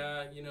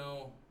 Yeah,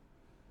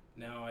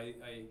 now my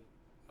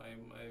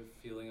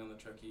feeling on the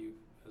Truckee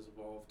has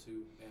evolved to,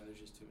 man, there's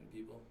just too many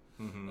people.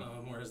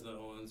 Mm-hmm. Whereas the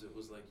Owens, it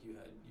was like you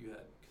had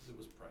because it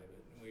was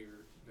private, and we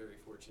were very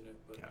fortunate,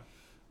 but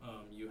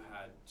you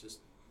had just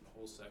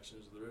whole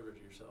sections of the river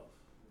to yourself,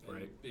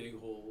 and big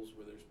holes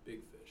where there's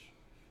big fish,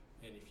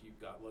 and if you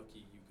got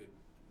lucky, you could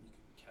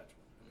catch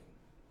one. I mean,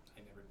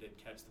 I never did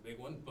catch the big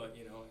one, but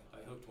I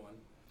hooked one.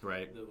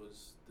 Right. That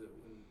was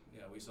when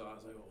we saw it, I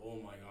was like, oh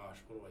my gosh,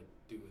 what do I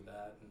do with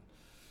that? And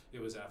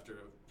it was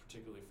after a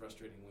particularly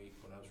frustrating week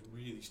when I was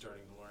really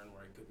starting to learn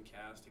where I couldn't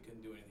cast, I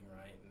couldn't do anything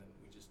right, and then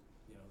we just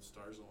the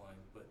stars aligned.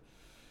 But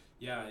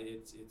yeah,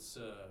 it's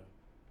the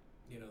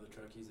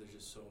Truckees, there's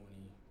just so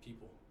many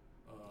people,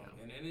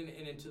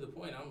 and to the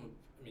point,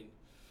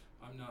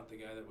 I'm not the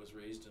guy that was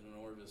raised in an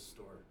Orvis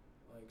store.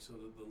 Like, so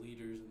the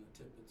leaders and the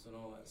tippets and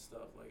all that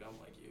stuff, like, I'm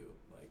like you.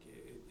 Like,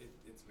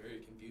 it's very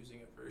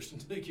confusing at first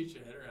until you get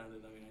your head around it.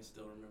 I mean, I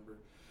still remember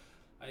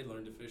I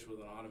learned to fish with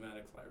an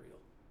automatic fly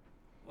reel.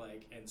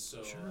 Like, and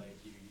so, like,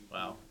 you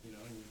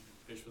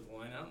fish with the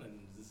line out and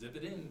zip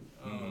it in.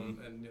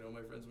 And,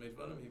 my friends made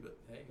fun of me, but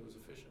hey, it was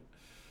efficient.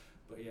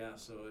 But yeah,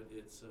 so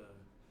it's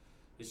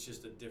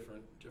just a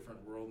different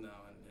world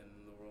now in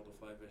the world of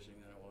fly fishing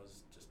than it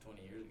was just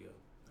 20 years ago.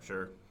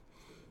 Sure.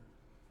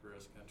 For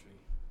us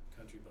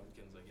country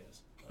bumpkins, I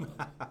guess.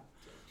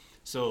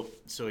 So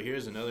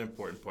here's another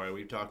important part.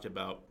 We've talked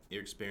about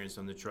your experience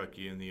on the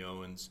Truckee and the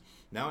Owens.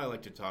 Now I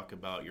like to talk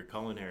about your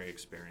culinary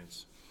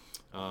experience.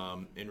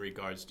 In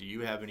regards, do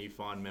you have any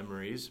fond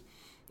memories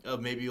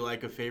of maybe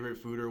like a favorite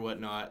food or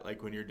whatnot,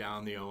 like when you're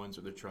down the Owens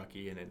or the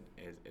Truckee, and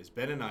as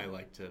Ben and I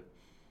like to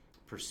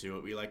pursue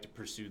it, we like to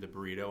pursue the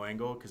burrito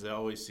angle because it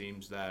always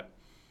seems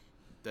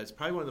that's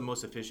probably one of the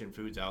most efficient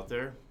foods out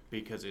there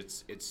because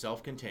it's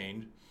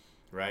self-contained,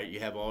 right? You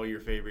have all your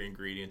favorite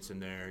ingredients in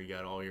there. You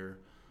got all your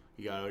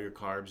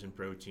carbs and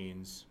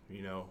proteins,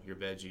 your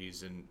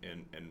veggies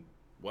and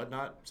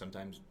whatnot.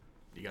 Sometimes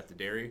you got the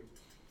dairy.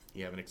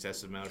 You have an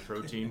excessive amount of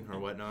protein or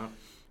whatnot,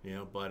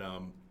 but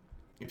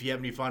if you have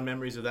any fond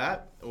memories of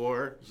that,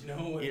 or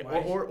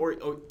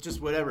or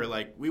just whatever,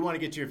 like we want to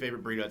get to your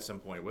favorite burrito at some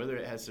point, whether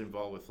it has to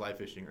involve with fly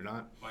fishing or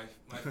not. My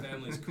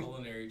family's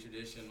culinary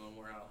tradition when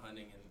we're out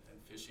hunting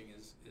and fishing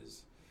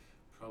is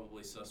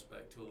probably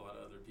suspect to a lot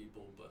of other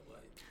people, but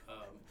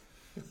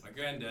my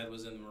granddad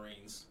was in the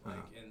Marines,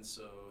 and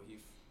so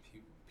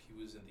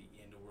he was in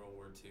the end of World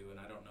War II, and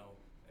I don't know,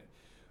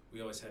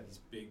 we always had these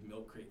big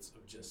milk crates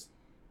of just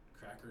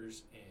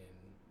crackers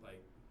and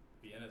like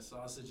Vienna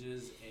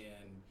sausages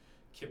and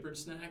kippered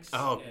snacks.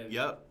 Oh, and,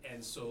 yep.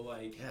 And so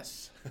like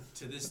yes,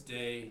 to this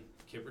day,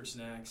 kippered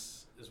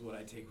snacks is what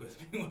I take with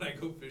me when I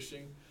go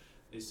fishing.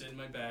 They sit in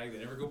my bag. They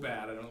never go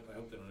bad. I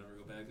hope they don't ever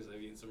go bad because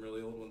I've eaten some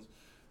really old ones.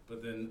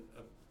 But then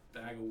a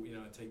bag of,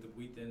 I take the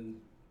wheat thin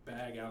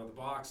bag out of the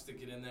box, stick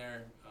it in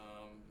there,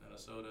 and a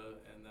soda,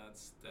 and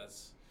that's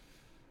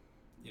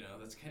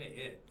kind of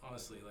it,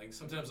 honestly. Like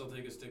sometimes I'll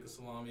take a stick of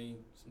salami,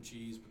 some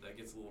cheese, but that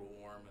gets a little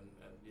warm, and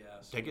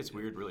yeah. So that gets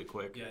weird really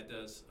quick. Yeah, it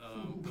does.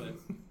 But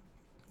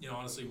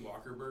honestly,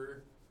 Walker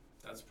Burger,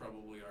 that's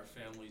probably our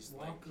family's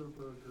Walker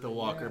Burger. The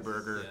Walker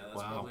Burger. Yeah,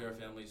 that's wow. probably our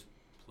family's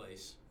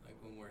place. Like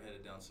when we're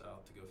headed down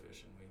south to go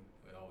fishing, we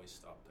always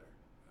stop there.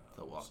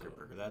 The Walker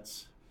Burger.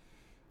 That's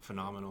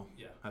phenomenal.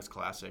 Yeah. That's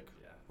classic.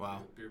 Yeah.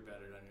 Wow. Beer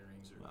battered onion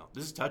rings are wow.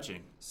 This is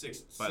touching.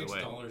 By the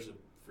way, $6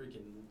 a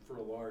freaking for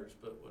a large,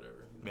 but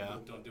whatever. Yeah.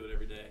 Don't do it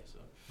every day. So.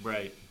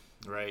 Right.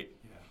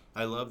 Yeah.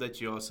 I love that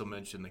you also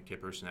mentioned the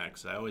kipper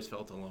snacks. I always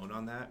felt alone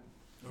on that.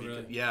 Oh,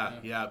 really?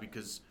 Yeah,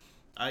 because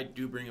I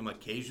do bring them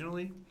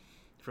occasionally,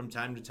 from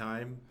time to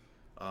time.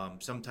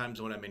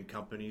 Sometimes when I'm in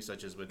company,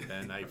 such as with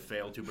Ben, I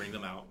fail to bring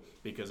them out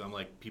because I'm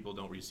like, people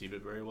don't receive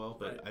it very well.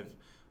 But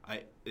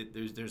right.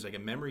 There's like a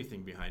memory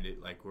thing behind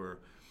it, like where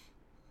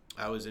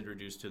I was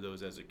introduced to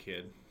those as a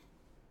kid,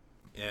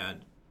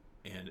 and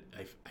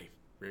I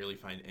rarely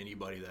find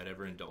anybody that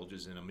ever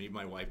indulges in them. Even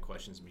my wife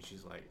questions me.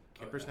 She's like,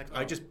 "Kipper snacks?"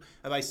 If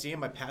I see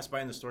them, I pass by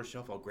in the store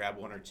shelf, I'll grab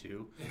one or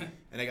two,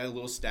 and I got a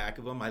little stack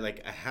of them. I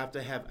have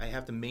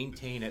to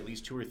maintain at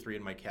least 2 or 3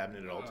 in my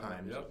cabinet at all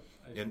times. Yep.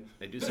 And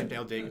I do the same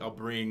thing. I'll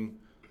bring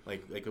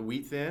like a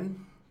wheat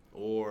thin,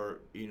 or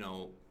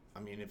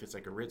if it's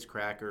like a Ritz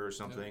cracker or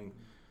something.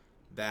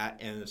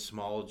 That and a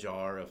small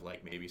jar of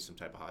like maybe some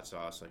type of hot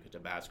sauce, like a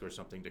Tabasco or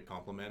something to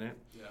complement it.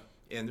 Yeah.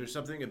 And there's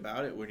something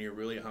about it when you're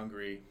really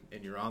hungry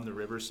and you're on the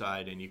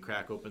riverside and you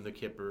crack open the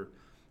kipper.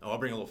 Oh, I'll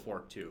bring a little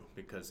fork too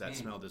because that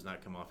smell does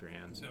not come off your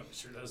hands. No, it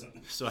sure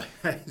doesn't. So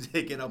I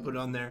take it, I'll put it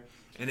on there,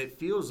 and it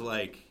feels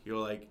like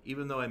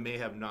even though I may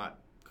have not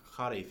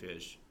caught a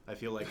fish, I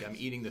feel like I'm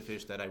eating the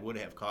fish that I would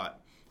have caught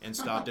and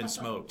stopped and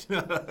smoked.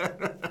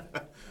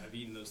 I've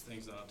eaten those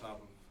things on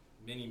top of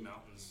many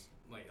mountains,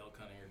 like elk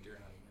hunting or deer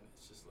hunting, and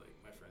it's just like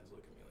my friends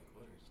look at me like,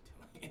 "What are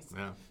you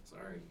doing?"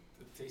 Sorry,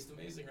 it tastes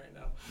amazing right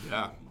now.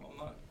 Yeah. I'm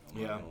not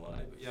gonna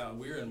lie, but yeah,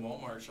 we were in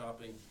Walmart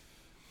shopping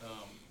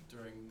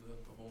during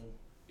the whole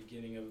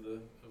beginning of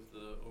the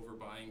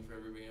overbuying for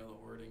everybody, the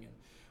hoarding, and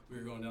we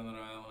were going down that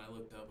aisle, and I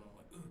looked up and I'm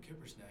like, "Ooh,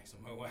 kipper snacks!"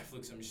 And my wife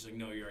looks at me, she's like,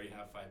 "No, you already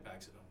have 5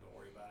 packs of them. Don't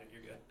worry about it.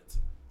 You're good."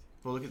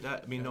 Well, look at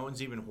that. I mean, no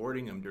one's even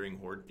hoarding them during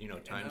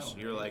times.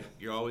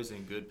 You're always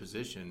in good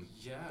position.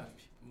 Yeah,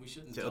 we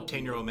shouldn't to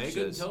obtain your omegas. We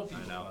shouldn't tell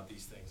people about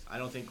these things. I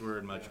don't think we're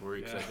in much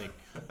worry because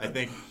I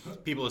think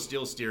people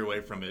still steer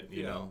away from it.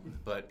 You know,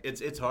 but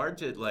it's hard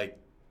to like.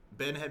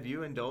 Ben, have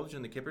you indulged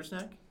in the kipper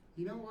snack?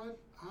 You know what?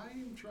 I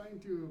am trying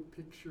to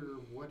picture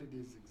what it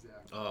is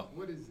exactly.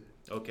 What is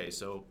it? Okay,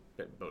 so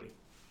Bodie.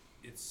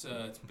 It's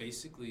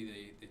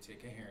basically they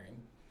take a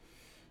herring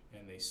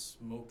and they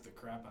smoke the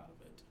crap out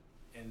of it,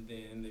 and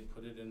then they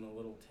put it in a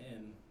little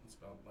tin. It's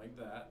about like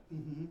that,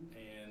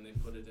 and they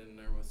put it in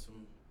there with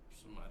some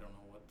I don't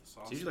know what the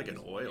sauce. It's usually like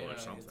an oil or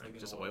it's something, like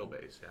just an oil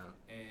base, yeah.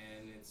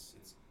 And it's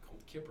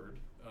called kippered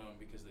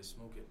because they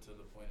smoke it to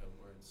the point of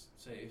where it's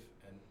safe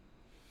and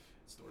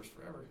it stores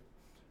forever.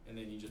 And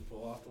then you just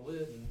pull off the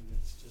lid, and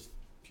it's just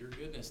pure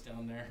goodness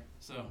down there.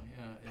 So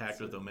yeah,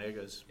 packed with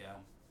omegas. Yeah,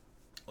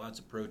 lots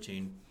of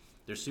protein.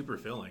 They're super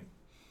filling.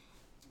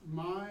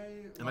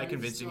 Am I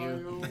convincing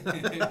you?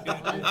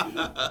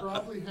 I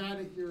probably had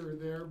it here or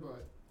there,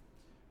 but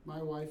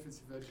my wife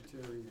is a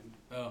vegetarian.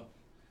 Oh,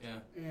 yeah.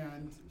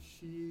 And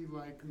she,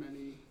 like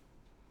many,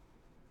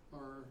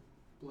 are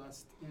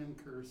blessed and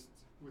cursed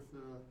with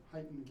a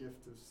heightened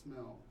gift of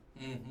smell.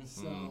 Mm-hmm.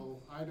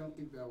 So I don't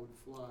think that would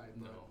fly.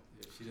 No,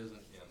 if she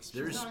doesn't. Yeah,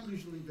 she's not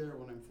usually there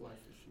when I'm fly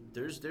fishing.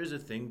 There's a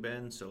thing,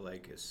 Ben. So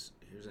like,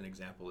 here's an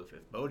example. If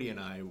Bodie and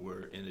I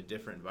were in a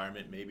different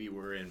environment, maybe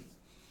we're in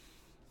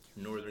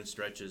northern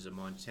stretches of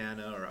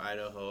Montana or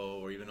Idaho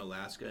or even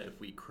Alaska. If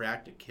we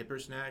cracked a kipper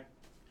snack,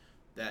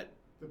 that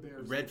the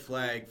bears. red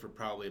flag for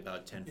probably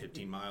about 10,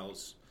 15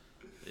 miles.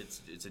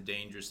 It's a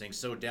dangerous thing.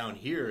 So down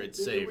here,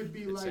 it's safe. It would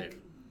be it's like safe.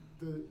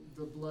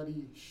 the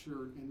bloody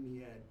shirt in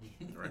The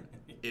Edge. Right.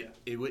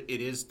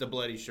 It is the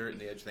bloody shirt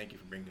and the edge. Thank you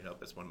for bringing it up.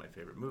 That's one of my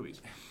favorite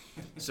movies.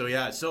 So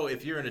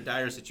if you're in a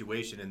dire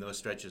situation in those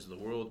stretches of the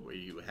world where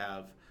you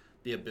have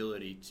the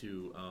ability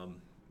to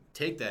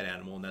take that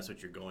animal and that's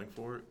what you're going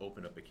for,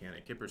 open up a can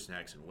of Kipper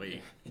snacks and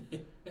wait,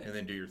 and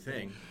then do your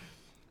thing.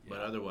 But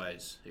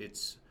otherwise,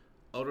 it's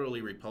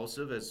utterly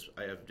repulsive, as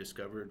I have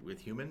discovered with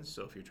humans.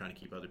 So if you're trying to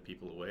keep other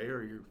people away,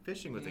 or you're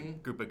fishing with a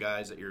group of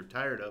guys that you're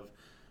tired of,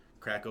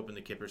 crack open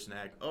the Kipper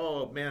snack.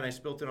 Oh man, I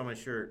spilt it on my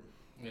shirt.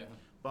 Yeah.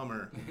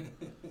 Bummer.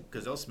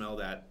 Because they'll smell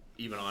that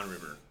even on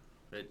river.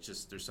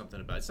 There's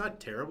something about it. It's not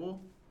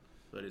terrible,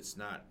 but it's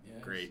not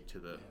great to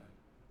the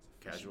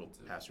casual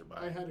passerby.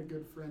 I had a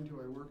good friend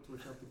who I worked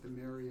with up at the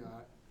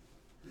Marriott,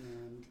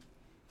 and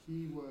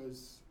he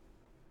was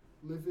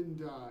live and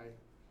die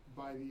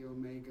by the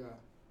Omega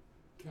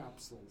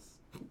capsules.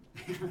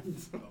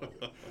 And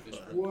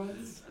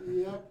once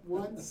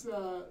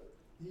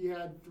he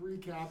had 3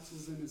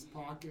 capsules in his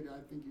pocket.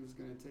 I think he was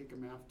going to take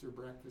them after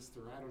breakfast,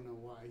 or I don't know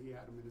why he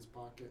had them in his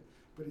pocket.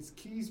 But his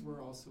keys were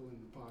also in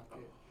the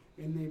pocket,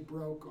 and they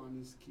broke on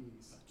his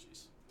keys. Oh,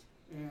 jeez.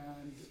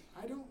 And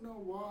I don't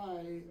know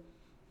why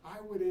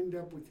I would end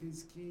up with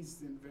his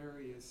keys in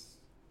various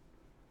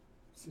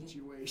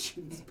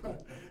situations,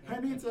 but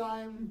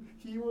anytime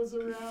he was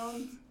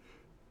around,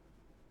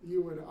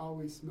 you would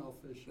always smell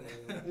fish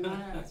oil.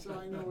 And so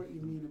I know what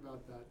you mean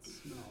about that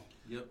smell.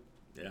 Yep.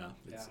 Yeah,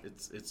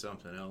 it's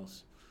something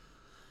else.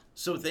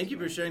 So thank you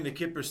for sharing the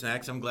Kipper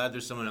snacks. I'm glad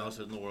there's someone else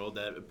in the world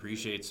that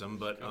appreciates them.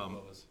 But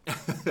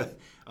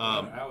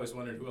I always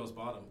wondered who else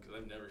bought them because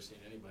I've never seen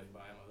anybody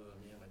buy them other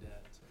than me and my dad.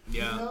 So.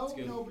 Yeah,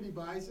 You know, nobody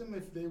buys them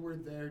if they were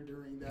there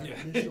during that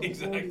Yeah, initial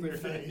exactly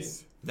boarding right.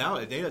 it's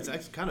phase.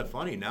 actually kind of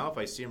funny. Now if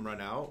I see them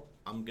run out,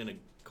 I'm gonna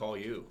call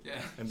you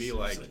and be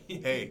seriously.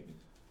 like, "Hey,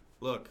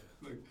 look,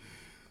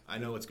 I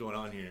know what's going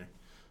on here.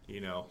 You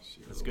know,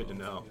 it's good to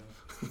know."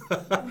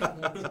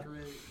 That's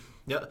great.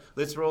 Yeah,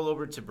 let's roll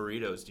over to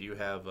burritos. Do you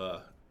have? Are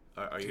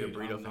you a Dude,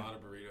 burrito I'm fan? not a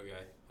burrito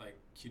guy. Like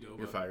Qdoba.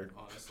 You're fired.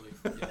 Honestly,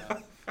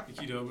 yeah. The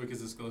Qdoba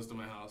because it's close to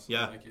my house.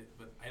 Yeah. I like it,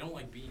 but I don't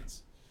like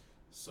beans.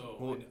 So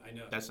Well, I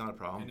know. That's not a I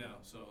problem. know.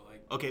 So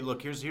like. Okay,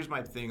 look, here's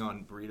my thing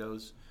on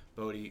burritos,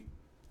 Bodie.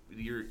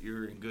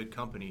 You're in good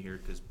company here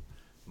because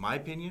my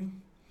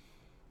opinion,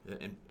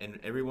 and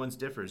everyone's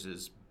differs,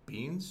 is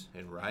beans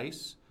and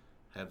rice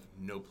have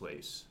no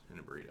place in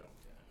a burrito.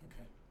 Yeah.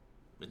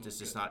 Okay.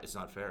 It's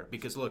not fair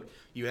because look,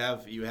 you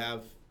have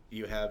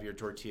your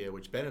tortilla,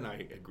 which Ben and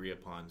I agree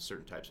upon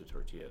certain types of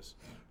tortillas,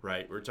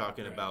 right? We're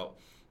talking Right. about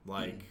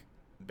like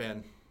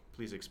Ben,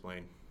 please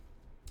explain.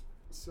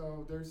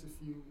 So there's a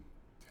few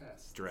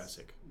tests.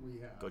 Jurassic. We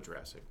have. Go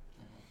Jurassic.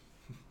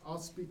 I'll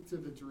speak to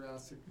the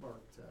Jurassic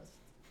Park test.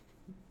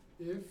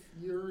 If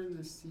you're in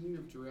the scene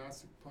of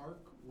Jurassic Park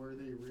where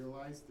they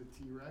realize the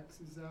T-Rex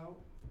is out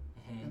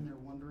and they're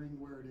wondering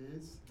where it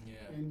is, Yeah.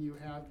 and you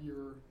have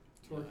your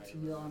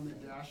tortilla on the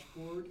right.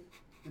 dashboard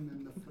and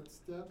then the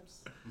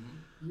footsteps,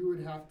 Mm-hmm. you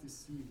would have to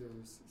see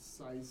those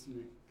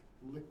seismic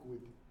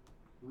liquid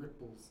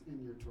ripples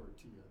in your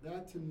tortilla.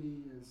 That to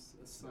me is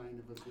a sign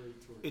of a great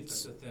tortilla.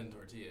 It's a thin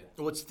tortilla.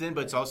 Well, it's thin,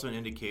 but it's also an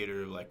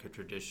indicator of like a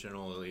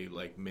traditionally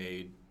like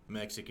made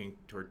Mexican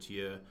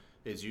tortilla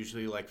is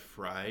usually like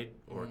fried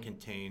or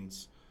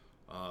contains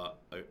a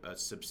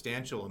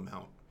substantial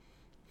amount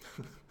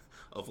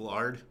of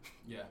lard,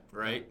 Yeah.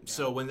 right? Yeah.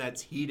 So when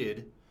that's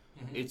heated,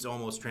 Mhm. it's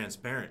almost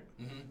transparent.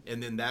 Mm-hmm.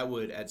 And then that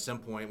would, at some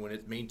point, when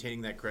it's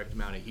maintaining that correct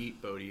amount of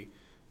heat, Bodie,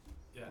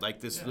 Yeah. like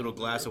this Yeah, little the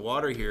glass of ripple-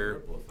 water the here,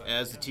 ripple effect,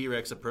 as the yeah.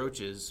 T-Rex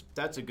approaches,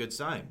 that's a good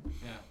sign.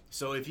 Yeah.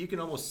 So if you can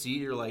almost see,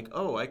 you're like,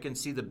 oh, I can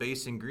see the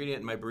base ingredient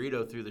in my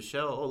burrito through the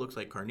shell. Oh, it looks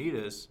like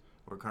carnitas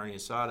or carne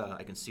asada.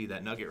 I can see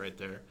that nugget right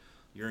there.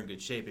 You're in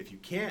good shape. If you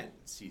can't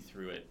see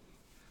through it,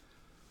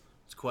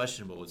 it's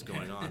questionable what's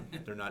going on.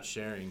 They're not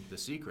sharing the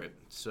secret.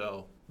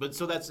 So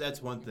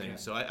that's one thing. Okay.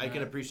 So I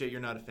can appreciate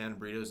you're not a fan of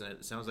burritos, and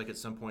it sounds like at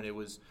some point it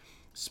was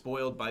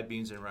spoiled by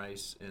beans and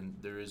rice, and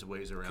there is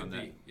ways around Could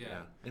that. be,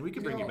 yeah. And we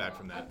can bring you back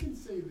from I that. can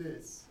say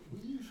this.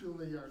 We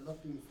usually are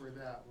looking for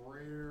that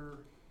rare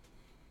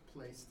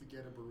place to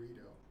get a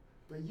burrito.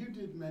 But you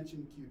did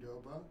mention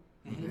Qdoba.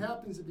 Mhm. It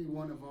happens to be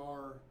one of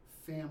our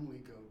family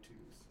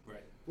go-tos.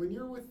 Right. When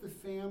you're with the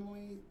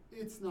family,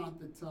 it's not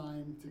the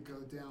time to go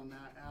down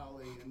that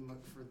alley and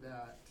look for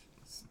that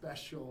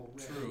special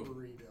red True.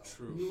 burrito.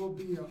 True. You will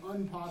be an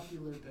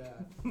unpopular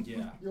dad.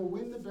 Yeah. You'll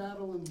win the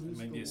battle and lose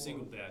the Maybe war. a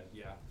single dad.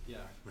 Yeah.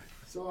 Yeah.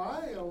 So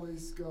I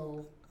always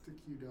go to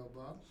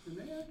Qdoba, and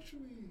they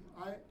actually,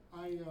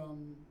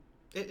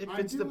 It I'm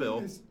fits the doing bill.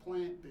 this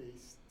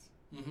plant-based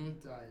Mm-hmm.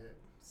 diet.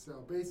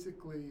 So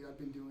basically, I've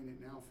been doing it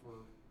now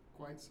for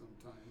quite some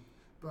time.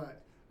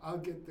 But I'll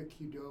get the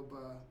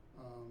Qdoba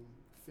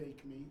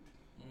fake meat,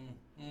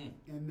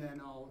 and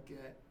then I'll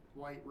get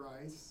white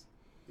rice,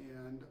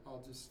 and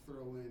I'll just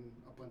throw in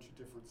a bunch of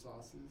different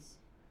sauces.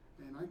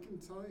 And I can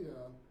tell you,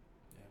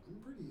 Yeah.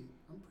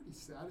 I'm pretty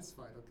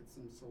satisfied. I'll get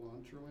some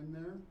cilantro in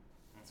there.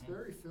 It's Mhm.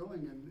 very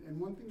filling, and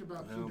one thing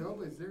about Well,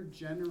 Qdoba is they're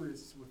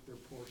generous with their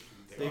portions.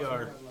 They That's what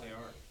are. I like. They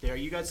are. There,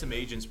 you got some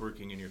agents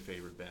working in your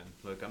favor, Ben.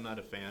 Look, I'm not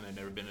a fan. I've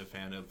never been a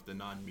fan of the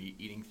non-meat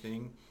eating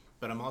thing,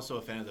 but I'm also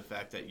a fan of the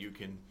fact that you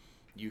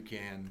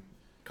can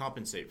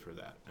compensate for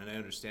that. And I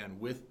understand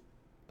with,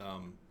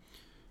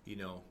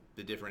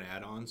 the different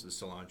add-ons, the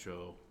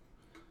cilantro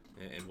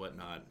and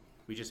whatnot.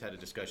 We just had a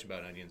discussion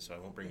about onions, so I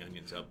won't bring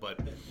onions up. But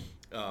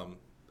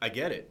I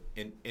get it,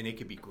 and it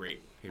could be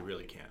great. It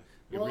really can.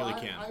 It really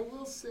can. I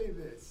will say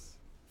this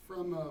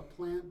from a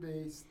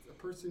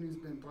person who's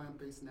been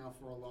plant-based now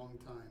for a long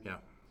time. Yeah.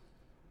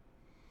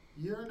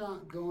 You're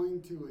not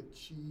going to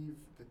achieve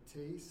the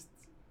taste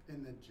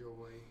and the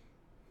joy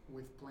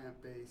with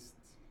plant-based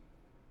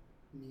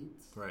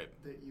meats Right.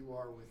 that you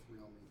are with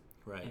real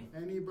meat. Right.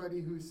 Anybody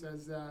who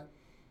says that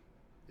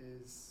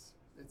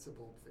it's a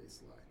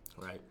bold-faced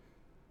lie. Right.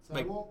 So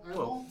Like, I well-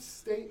 won't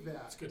state that.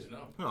 That's good to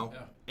know. Well,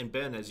 Yeah. and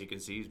Ben, as you can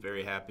see, he's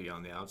very happy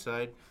on the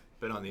outside,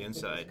 but on the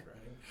inside,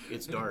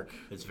 it's dark.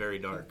 It's very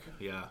dark.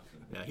 Yeah.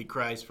 Yeah. He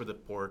cries for the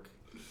pork.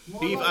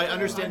 More Beef, like I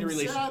understand I'm your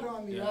relation- sad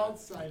on the Yeah.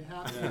 outside,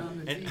 happy Yeah.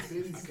 on the And- deep I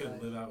couldn't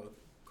inside. live out with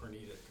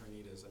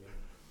carnitas. I mean,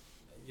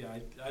 yeah,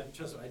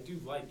 I do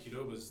like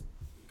Qdoba's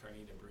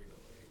carnita burrito.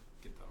 Like,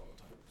 I get that all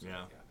the time. So,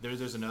 Yeah.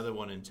 There's another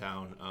one in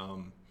town.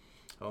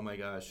 Oh my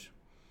gosh.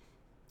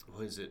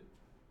 What is it?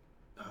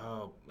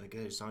 Oh my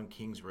God, it's on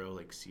Kings Row,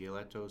 like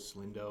Cieleto,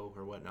 Slindo,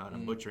 or whatnot.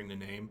 I'm Mm. butchering the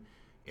name.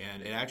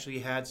 And it actually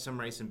had some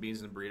rice and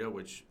beans in the burrito,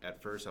 which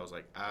at first I was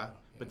like, Yeah.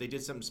 But they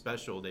did something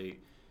special. They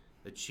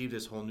achieved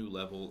this whole new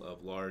level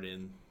of lard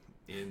in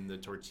the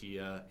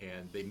tortilla,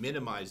 and they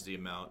minimized the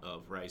amount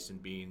of rice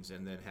and beans,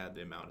 and then had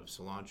the amount of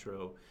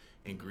cilantro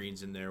and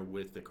greens in there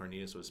with the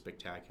carnitas. So it was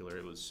spectacular.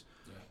 It was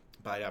Yeah.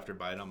 bite after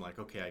bite. I'm like,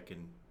 okay,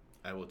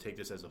 I will take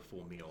this as a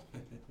full meal.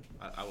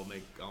 I will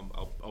make.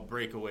 I'll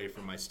break away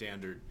from my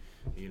standard,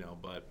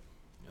 but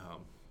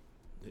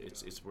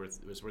it's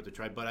worth a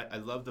try. But I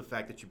love the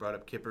fact that you brought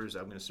up kippers.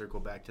 I'm going to circle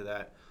back to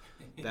that.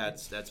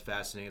 That's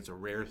fascinating. It's a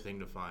rare thing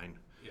to find.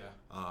 Yeah.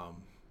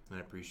 And I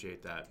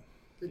appreciate that.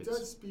 It It's-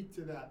 does speak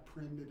to that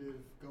primitive,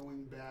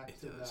 going back It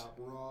to does. that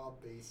raw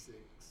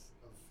basics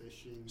of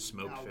fishing,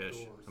 Smoked outdoors.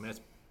 fish. I mean,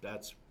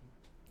 that's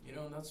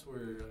And that's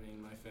where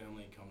my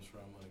family comes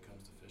from when it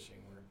comes to fishing.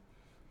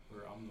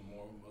 Where I'm the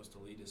most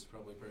elitist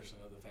probably person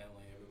of the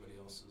family. Everybody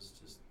else is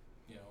just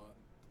the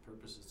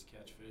purpose is to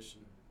catch fish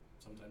and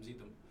sometimes eat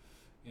them.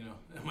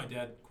 And my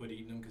dad quit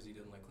eating them because he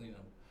didn't like cleaning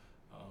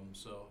them.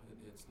 So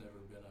it's never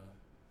been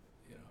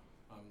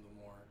I'm the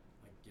more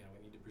like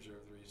we need to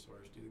preserve the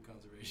resource, do the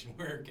conservation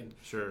work, and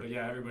sure. but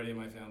yeah, everybody in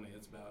my family,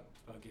 it's about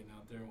getting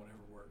out there and whatever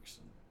works,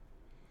 and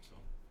so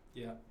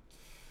yeah,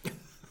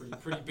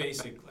 pretty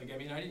basic. Like I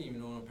didn't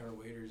even own a pair of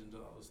waders until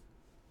I was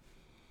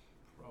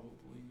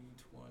probably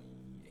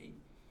 28.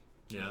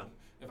 Yeah.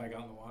 If I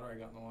got in the water, I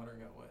got in the water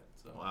and got wet.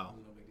 So Wow. it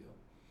was no big deal.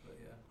 But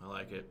yeah. I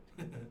like it.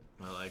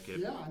 I like it.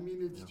 Yeah,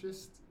 it's Yeah.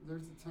 just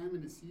there's a time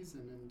and a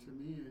season, and to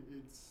me,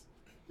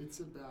 it's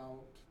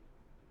about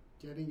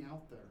getting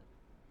out there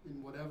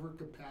in whatever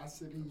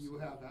capacity you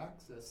have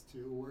access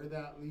to. Where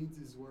that leads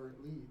is where it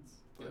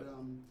leads. But Yep.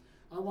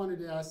 I wanted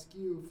to ask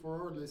you,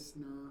 for our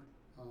listener,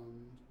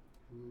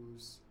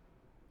 who's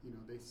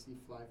they see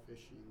fly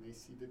fishing, they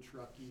see the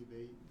truckee,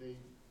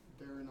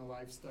 they're in a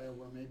lifestyle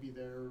where maybe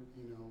they're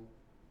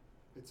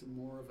it's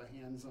more of a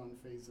hands-on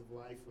phase of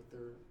life with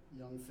their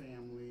young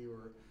family,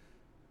 or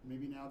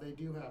maybe now they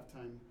do have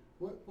time.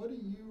 What do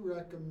you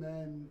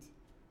recommend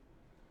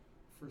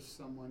for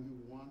someone who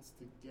wants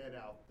to get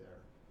out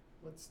there?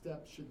 What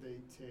steps should they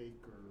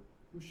take, or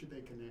who should they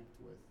connect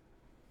with?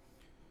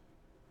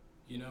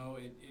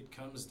 It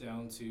comes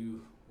down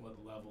to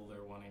what level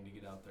they're wanting to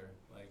get out there.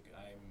 Like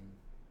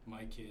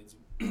my kids,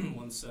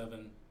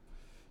 1-7,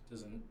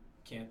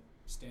 can't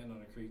stand on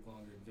a creek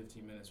longer than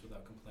 15 minutes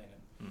without complaining.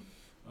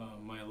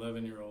 My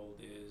 11-year-old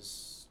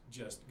is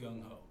just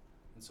gung-ho.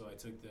 And so I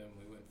took them,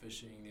 we went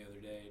fishing the other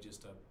day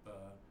just up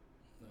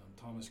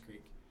Thomas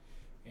Creek.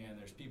 And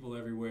there's people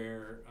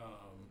everywhere.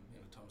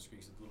 Thomas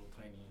Creek's a little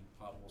tiny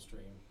pothole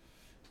stream.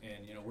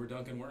 And, we're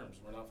dunking worms.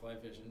 We're not fly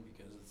fishing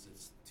because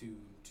it's too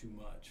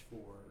much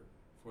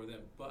for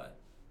them. But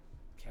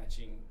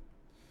catching,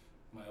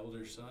 my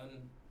older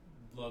son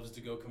loves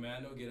to go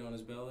commando, get on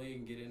his belly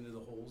and get into the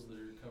holes that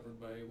are covered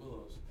by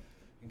willows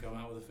and come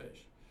out with a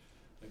fish.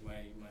 Like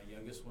my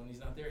youngest one, he's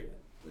not there yet,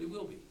 but he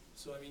will be.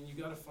 So you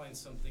got to find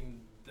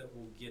something that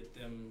will get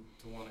them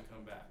to want to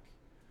come back.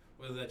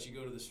 Whether that's you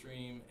go to the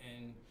stream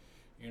and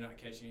you're not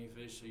catching any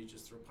fish, so you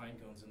just throw pine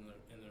cones in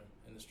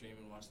the stream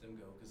and watch them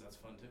go, because that's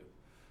fun too.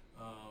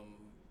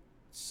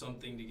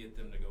 Something to get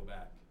them to go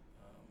back.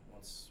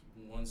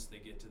 Once they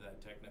get to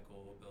that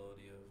technical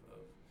ability of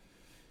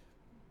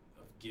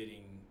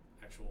getting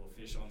actual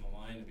fish on the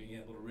line and being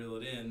able to reel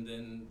it in,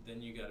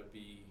 then you got to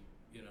be,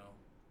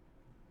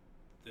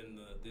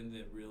 then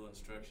the real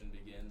instruction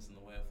begins in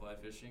the way of fly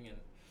fishing, and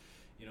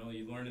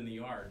you learn in the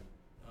yard.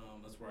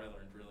 That's where I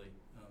learned really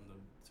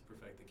to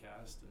perfect the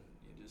cast, and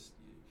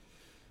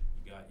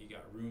you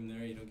got room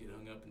there. You don't get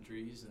hung up in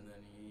trees, and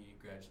then you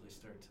gradually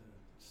start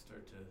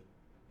to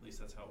at least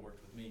that's how it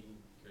worked with me. You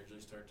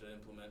gradually start to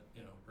implement,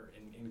 or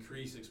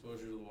increase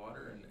exposure to the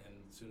water, and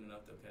soon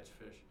enough they'll catch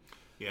fish.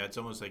 Yeah, it's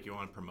almost like you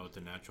want to promote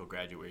the natural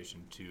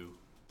graduation to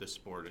the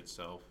sport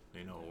itself,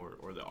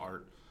 or the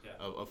art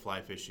of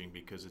fly fishing,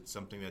 because it's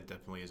something that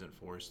definitely isn't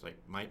forced. Like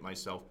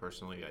myself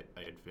personally,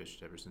 I had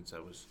fished ever since I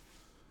was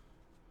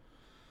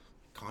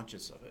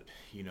conscious of it,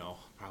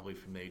 probably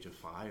from the age of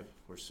 5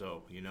 or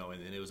so,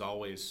 and it was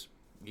always,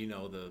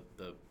 the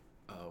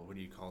what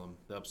do you call them?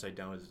 The upside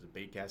down is the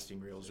bait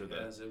casting reels, or the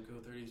Zebco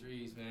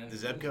 33s, man. The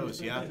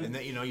Zebcos, yeah. And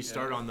then you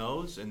start on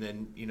those, and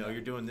then you're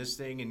doing this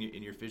thing, and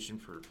you're fishing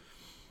for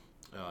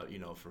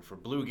for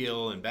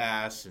bluegill and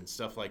bass and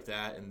stuff like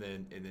that, and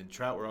then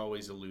trout were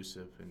always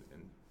elusive, and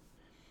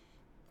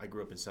I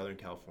grew up in Southern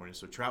California,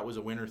 so trout was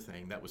a winter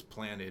thing that was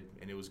planted,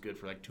 and it was good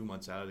for like 2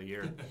 months out of the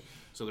year.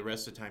 So the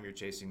rest of the time you're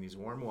chasing these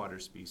warm water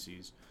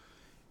species,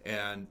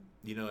 and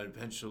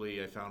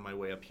eventually I found my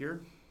way up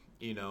here,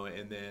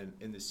 and then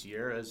in the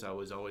Sierras I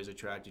was always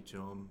attracted to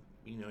them.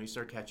 You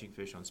start catching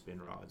fish on spin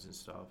rods and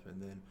stuff,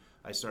 and then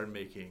I started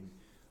making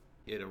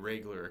it a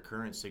regular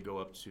occurrence to go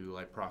up to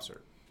like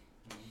Prosser.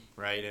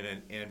 Right,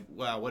 and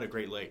wow, what a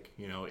great lake!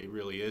 It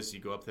really is. You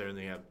go up there and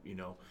they have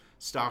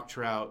stock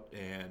trout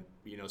and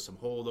some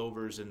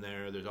holdovers in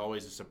there. There's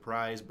always a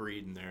surprise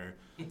breed in there,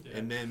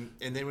 and then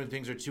when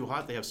things are too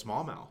hot, they have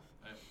smallmouth.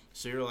 Right.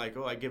 So you're like,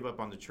 oh, I give up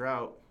on the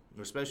trout.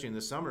 Especially in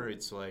the summer,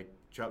 it's like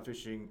trout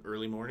fishing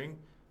early morning,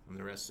 and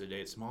the rest of the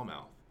day it's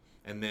smallmouth,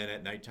 and then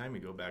at nighttime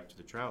you go back to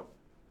the trout.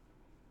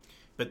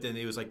 But then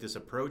it was like this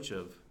approach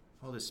of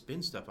all this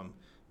spin stuff. I'm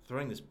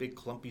throwing this big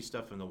clumpy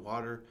stuff in the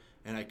water,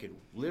 and I could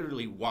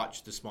literally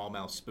watch the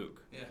smallmouth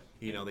spook.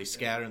 Yeah. They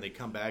scatter and they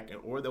come back,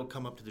 or they'll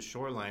come up to the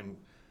shoreline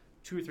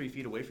 2 or 3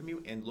 feet away from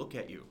you and look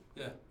at you.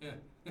 Yeah.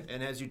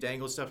 And as you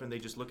dangle stuff, and they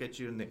just look at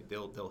you, and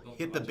they'll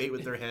hit the bait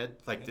with their head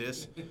like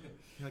this. You're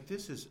like,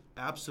 this is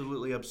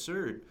absolutely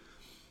absurd.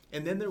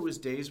 And then there was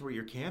days where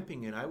you're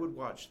camping, and I would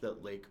watch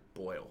that lake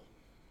boil.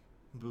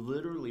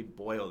 Literally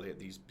boil. They had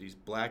these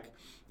black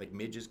like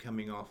midges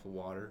coming off the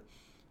water,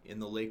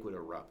 and the lake would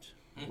erupt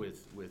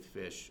with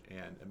fish.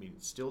 And I mean,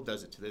 it still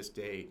does it to this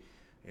day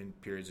in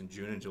periods in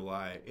June and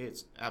July.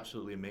 It's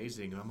absolutely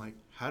amazing. And I'm like,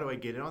 how do I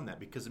get in on that?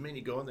 Because the minute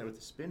you go in there with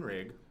the spin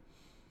rig,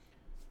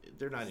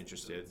 they're not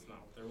interested. It's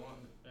not what they're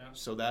wanting. Yeah.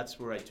 So that's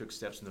where I took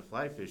steps into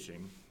fly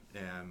fishing,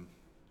 and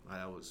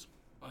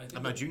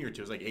I'm a junior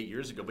too. It was like 8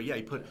 years ago. But yeah,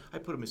 I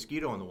put a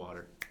mosquito in the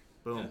water.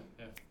 Boom,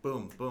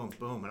 boom, boom,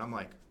 boom, and I'm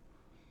like,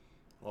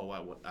 oh,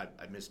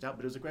 I missed out,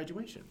 but it was a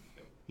graduation.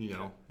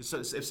 So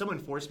if someone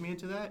forced me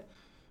into that,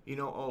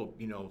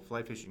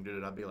 fly fishing did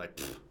it, I'd be like,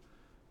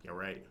 you're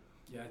right.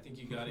 Yeah, I think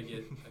you got to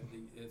get. I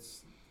think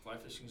fly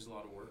fishing is a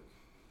lot of work,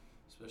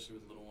 especially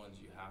with little ones.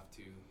 They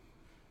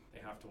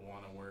have to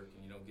want to work,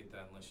 and you don't get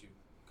that unless you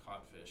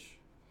caught fish,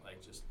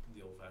 like just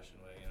the old-fashioned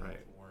way, right.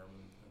 With a worm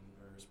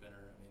or a spinner.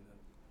 I mean,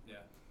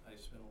 I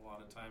spent a lot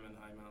of time in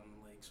high mountain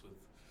lakes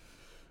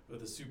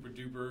with a super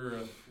duper,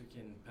 a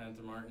freaking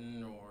Panther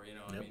Martin, or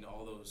I mean,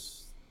 all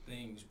those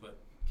things. But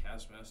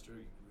Castmaster,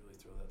 you can really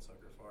throw that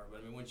sucker far.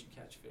 But I mean, once you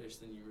catch fish,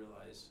 then you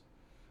realize,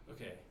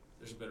 okay,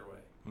 there's a better way.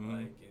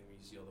 Like, and you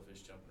see all the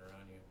fish jumping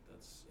around you.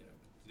 That's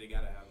they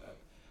gotta have that.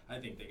 I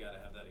think they gotta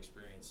have that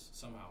experience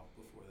somehow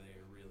before they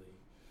really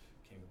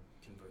can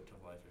convert to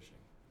fly fishing.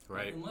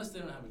 Right. Unless they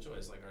don't have a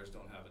choice, like ours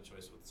don't have a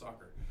choice with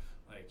soccer.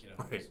 Like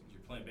right.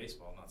 You're playing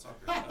baseball, not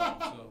soccer.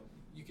 So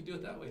you can do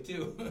it that way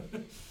too.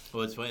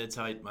 Well, it's funny. That's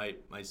how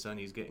my son,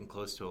 he's getting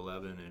close to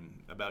 11,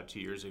 and about 2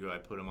 years ago I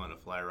put him on a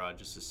fly rod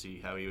just to see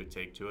how he would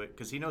take to it,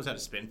 because he knows how to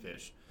spin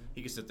fish.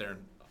 He can sit there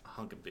and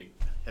hunk a big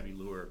heavy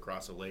lure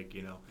across a lake,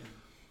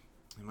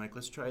 I'm like,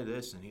 let's try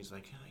this, and he's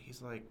like,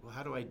 well,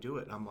 how do I do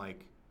it? And I'm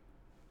like,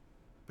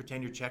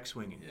 pretend you're check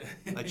swinging,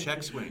 a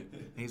check swing.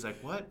 And he's like,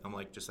 what? I'm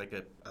like, just like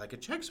a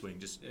check swing.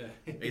 Just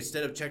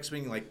instead of check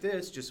swinging like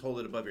this, just hold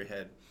it above your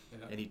head.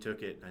 Yeah. And he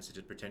took it, and I said,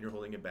 just pretend you're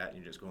holding a bat and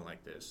you're just going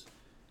like this.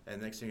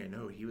 And the next thing I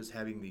know, he was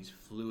having these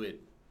fluid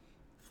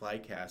fly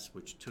casts,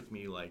 which took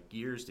me like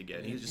years to get.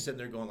 And he was just sitting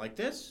there going like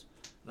this,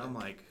 and I'm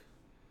like,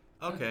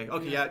 okay,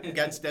 yeah,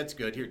 that's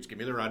good. Here, just give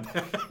me the rod.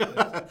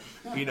 But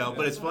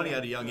it's funny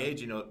at a young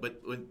age,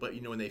 But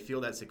when they feel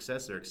that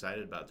success, they're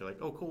excited about it. They're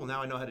like, oh, cool,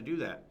 now I know how to do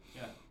that.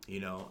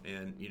 Yeah.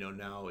 And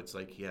now it's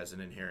like he has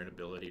an inherent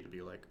ability to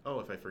be like,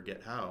 oh, if I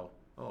forget how,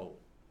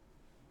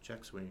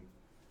 check swing,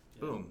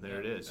 boom, there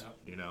it is.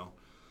 Yeah.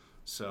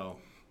 So,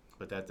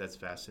 but that's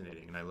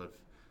fascinating, and I love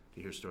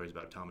to hear stories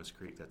about Thomas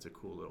Creek. That's a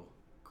cool little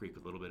creek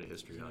with a little bit of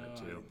history on it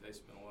too. I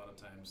spent a lot of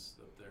times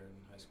up there in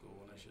high school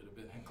when I should have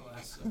been in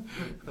class.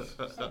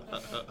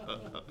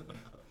 So.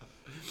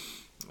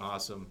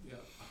 Awesome. Yeah.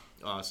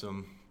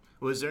 Awesome.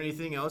 Was there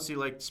anything else you'd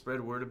like to spread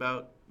word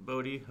about,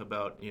 Bodie?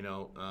 About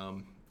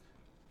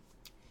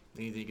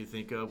anything you can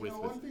think of with?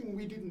 One thing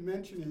we didn't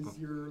mention is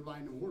your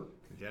line of work.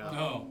 Yeah.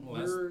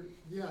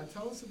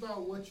 Tell us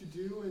about what you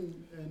do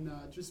and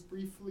just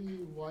briefly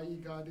why you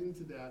got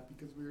into that,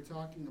 because we were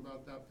talking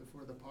about that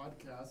before the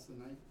podcast,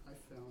 and I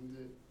found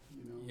it,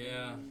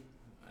 Yeah. really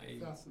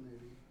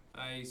Fascinating.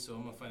 So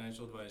I'm a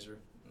financial advisor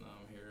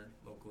here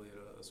locally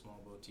at a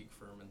small boutique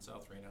firm in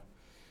South Reno.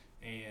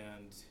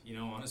 And,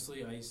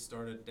 honestly, I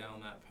started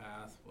down that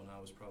path when I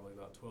was probably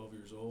about 12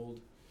 years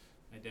old.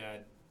 My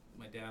dad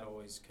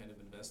always kind of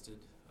invested,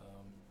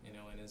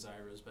 in his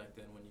IRAs back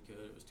then when you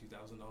could. It was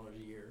 $2,000 a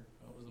year.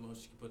 That was the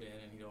most you could put in,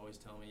 and he'd always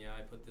tell me, yeah,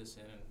 I put this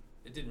in, and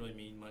it didn't really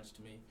mean much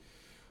to me.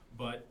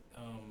 But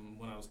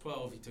when I was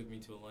 12, he took me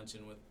to a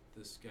luncheon with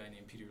this guy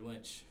named Peter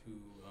Lynch, who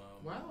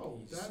wow,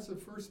 that's the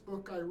first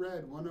book I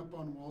read, One Up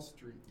on Wall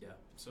Street. Yeah,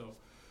 so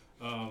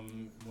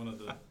one of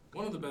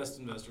the best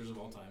investors of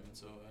all time, and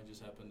so I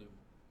just happened to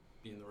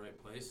be in the right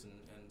place,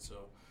 and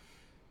so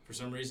for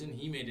some reason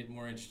he made it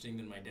more interesting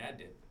than my dad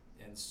did,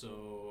 and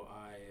so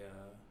I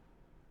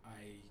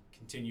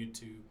continued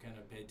to kind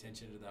of pay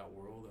attention to that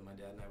world, and my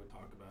dad and I would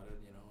talk about it,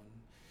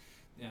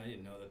 and I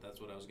didn't know that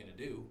that's what I was going to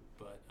do,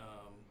 but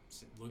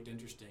it looked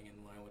interesting,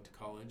 and when I went to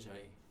college,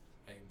 I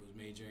was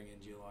majoring in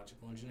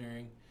geological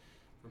engineering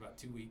for about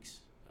 2 weeks,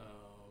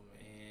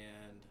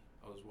 and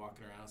I was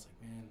walking around, I was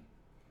like, man,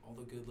 all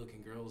the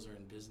good-looking girls are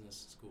in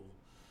business school.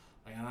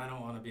 Like, and I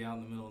don't want to be out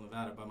in the middle of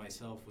Nevada by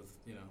myself with,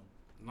 a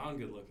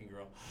non-good-looking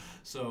girl.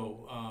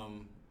 So,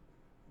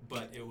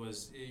 but it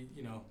was,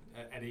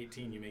 at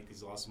 18, you make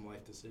these awesome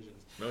life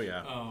decisions. Oh,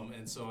 yeah.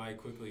 And so I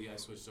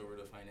switched over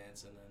to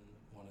finance and then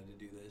wanted to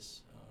do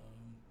this.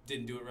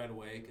 Didn't do it right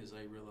away because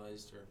I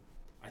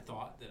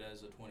thought that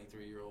as a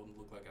 23-year-old and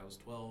looked like I was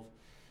 12,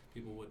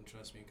 people wouldn't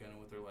trust me kind of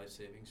with their life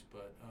savings.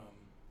 But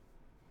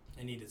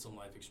I needed some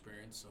life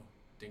experience, so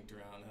dinked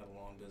around, had a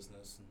long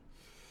business, and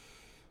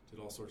did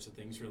all sorts of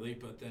things really.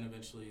 But then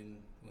eventually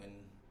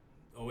when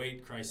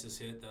 2008 crisis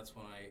hit, that's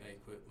when I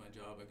quit my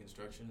job in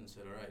construction and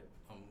said, all right,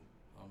 I'm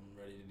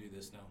ready to do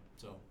this now.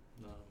 So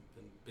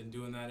been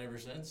doing that ever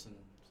since, and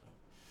so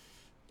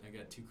I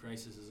got 2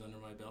 crises under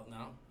my belt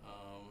now,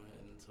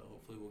 and so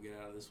hopefully we'll get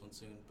out of this one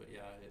soon. But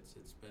yeah,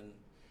 it's been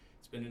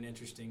an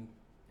interesting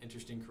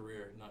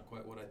career. Not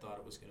quite what I thought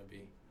it was going to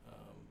be,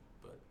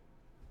 but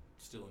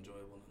still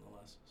enjoyable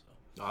nonetheless. So.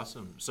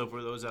 Awesome. So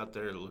for those out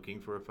there looking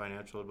for a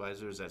financial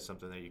advisor, is that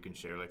something that you can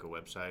share, like a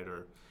website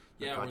or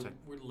yeah, contact?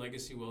 We're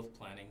Legacy Wealth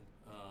Planning.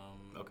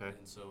 Okay.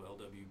 And so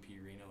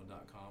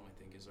lwpreno.com I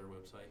think is our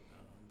website.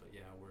 But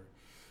yeah,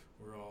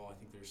 we're all, I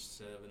think there's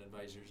 7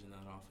 advisors in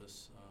that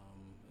office,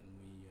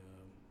 and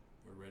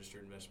we're a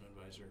registered investment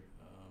advisor.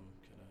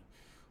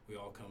 We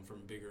all come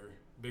from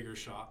bigger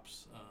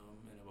shops,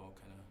 and have all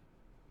kind of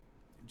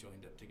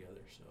joined up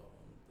together. So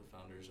the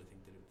founders, I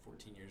think, did it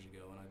 14 years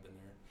ago, and I've been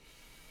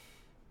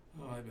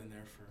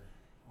there for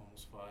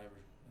almost 5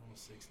 or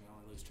almost 6 now.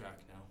 I lose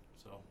track now.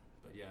 So,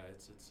 but yeah,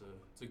 it's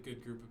a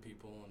good group of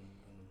people, and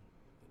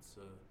it's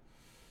a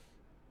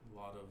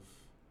lot of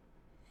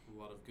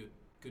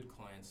good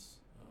clients.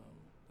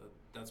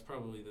 That's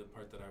probably the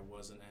part that I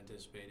wasn't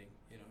anticipating.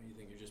 You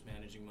think you're just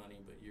managing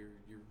money, but you're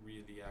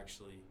really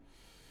actually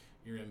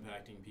you're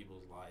impacting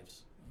people's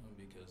lives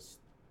because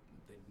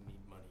they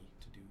need money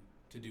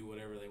to do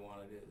whatever they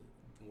want to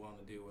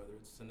do, whether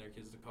it's send their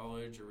kids to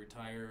college or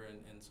retire,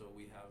 and so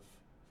we have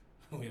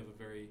a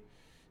very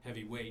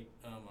heavy weight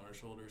on our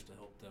shoulders to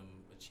help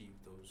them achieve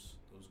those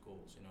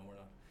goals.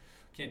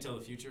 Can't tell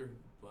the future,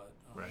 but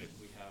right.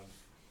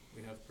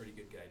 we have pretty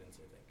good guidance,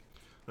 I think.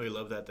 I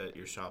love that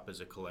your shop is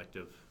a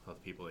collective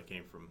of people that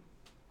came from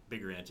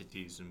bigger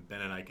entities, and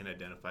Ben and I can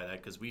identify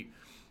that because we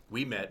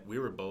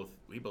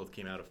both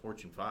came out of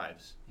Fortune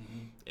 5s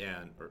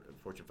or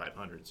Fortune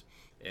 500s,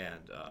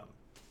 and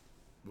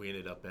we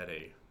ended up at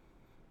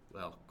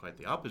quite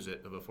the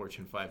opposite of a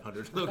Fortune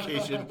 500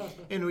 location,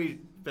 and we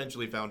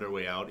eventually found our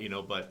way out,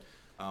 but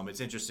it's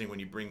interesting when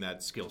you bring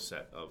that skill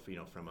set of,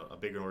 from a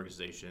bigger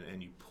organization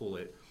and you pull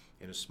it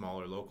in a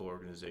smaller local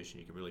organization,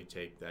 you can really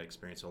take that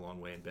experience a long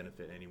way and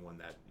benefit anyone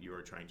that you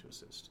are trying to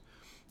assist,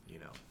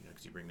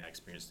 because you bring that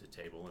experience to the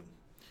table and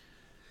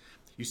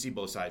you see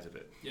both sides of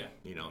it. Yeah.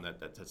 And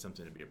that's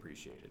something to be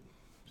appreciated.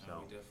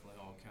 So we definitely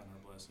all count our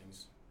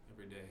blessings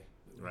every day.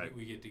 Right.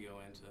 We get to go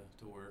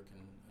into work,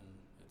 and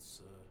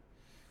it's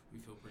we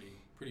feel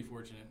pretty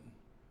fortunate and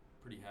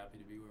pretty happy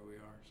to be where we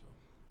are. So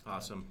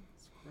awesome.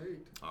 That's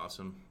great.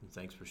 Awesome.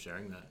 Thanks for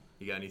sharing that.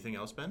 You got anything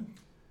else, Ben?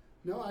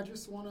 No, I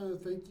just want to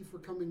thank you for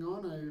coming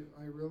on.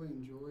 I really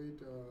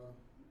enjoyed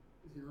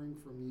hearing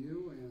from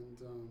you,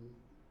 and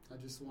I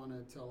just want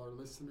to tell our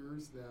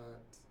listeners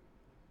that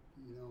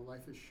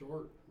life is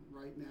short.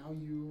 Right now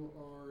you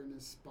are in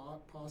a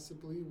spot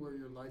possibly where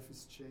your life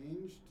has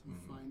changed. You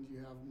find you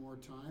have more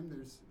time.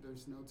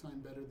 There's no time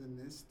better than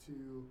this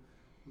to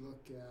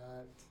look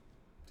at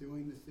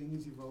doing the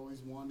things you've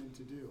always wanted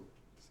to do.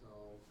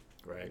 So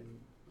right.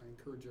 I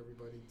encourage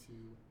everybody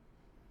to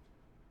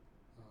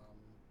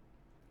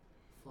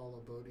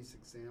follow Bodhi's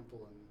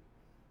example and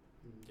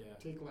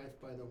take life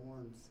by the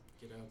horns.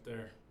 Get out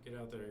there. You're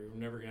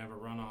never going to have a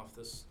runoff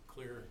this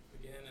clear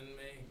again in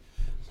May.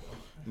 So.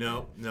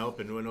 Nope,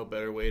 and no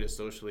better way to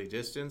socially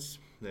distance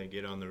than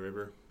get on the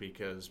river,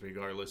 because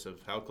regardless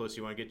of how close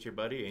you want to get to your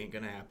buddy, it ain't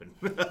going to happen.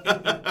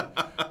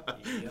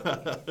 Yep.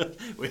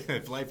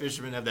 Fly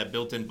fishermen have that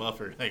built-in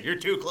buffer. Like, you're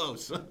too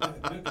close.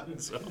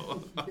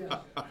 Yeah.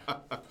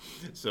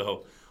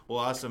 So, well,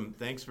 awesome.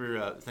 Thanks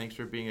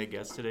for being a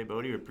guest today,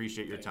 Bodie. We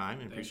appreciate your time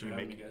and Thanks for appreciate you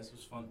having making. me, guys. It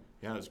was fun.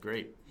 Yeah, it was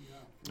great.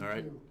 Yeah, All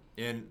right. thank you.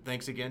 And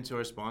thanks again to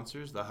our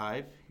sponsors, The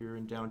Hive here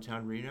in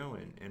downtown Reno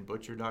and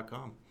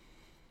Butcher.com.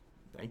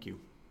 Thank you.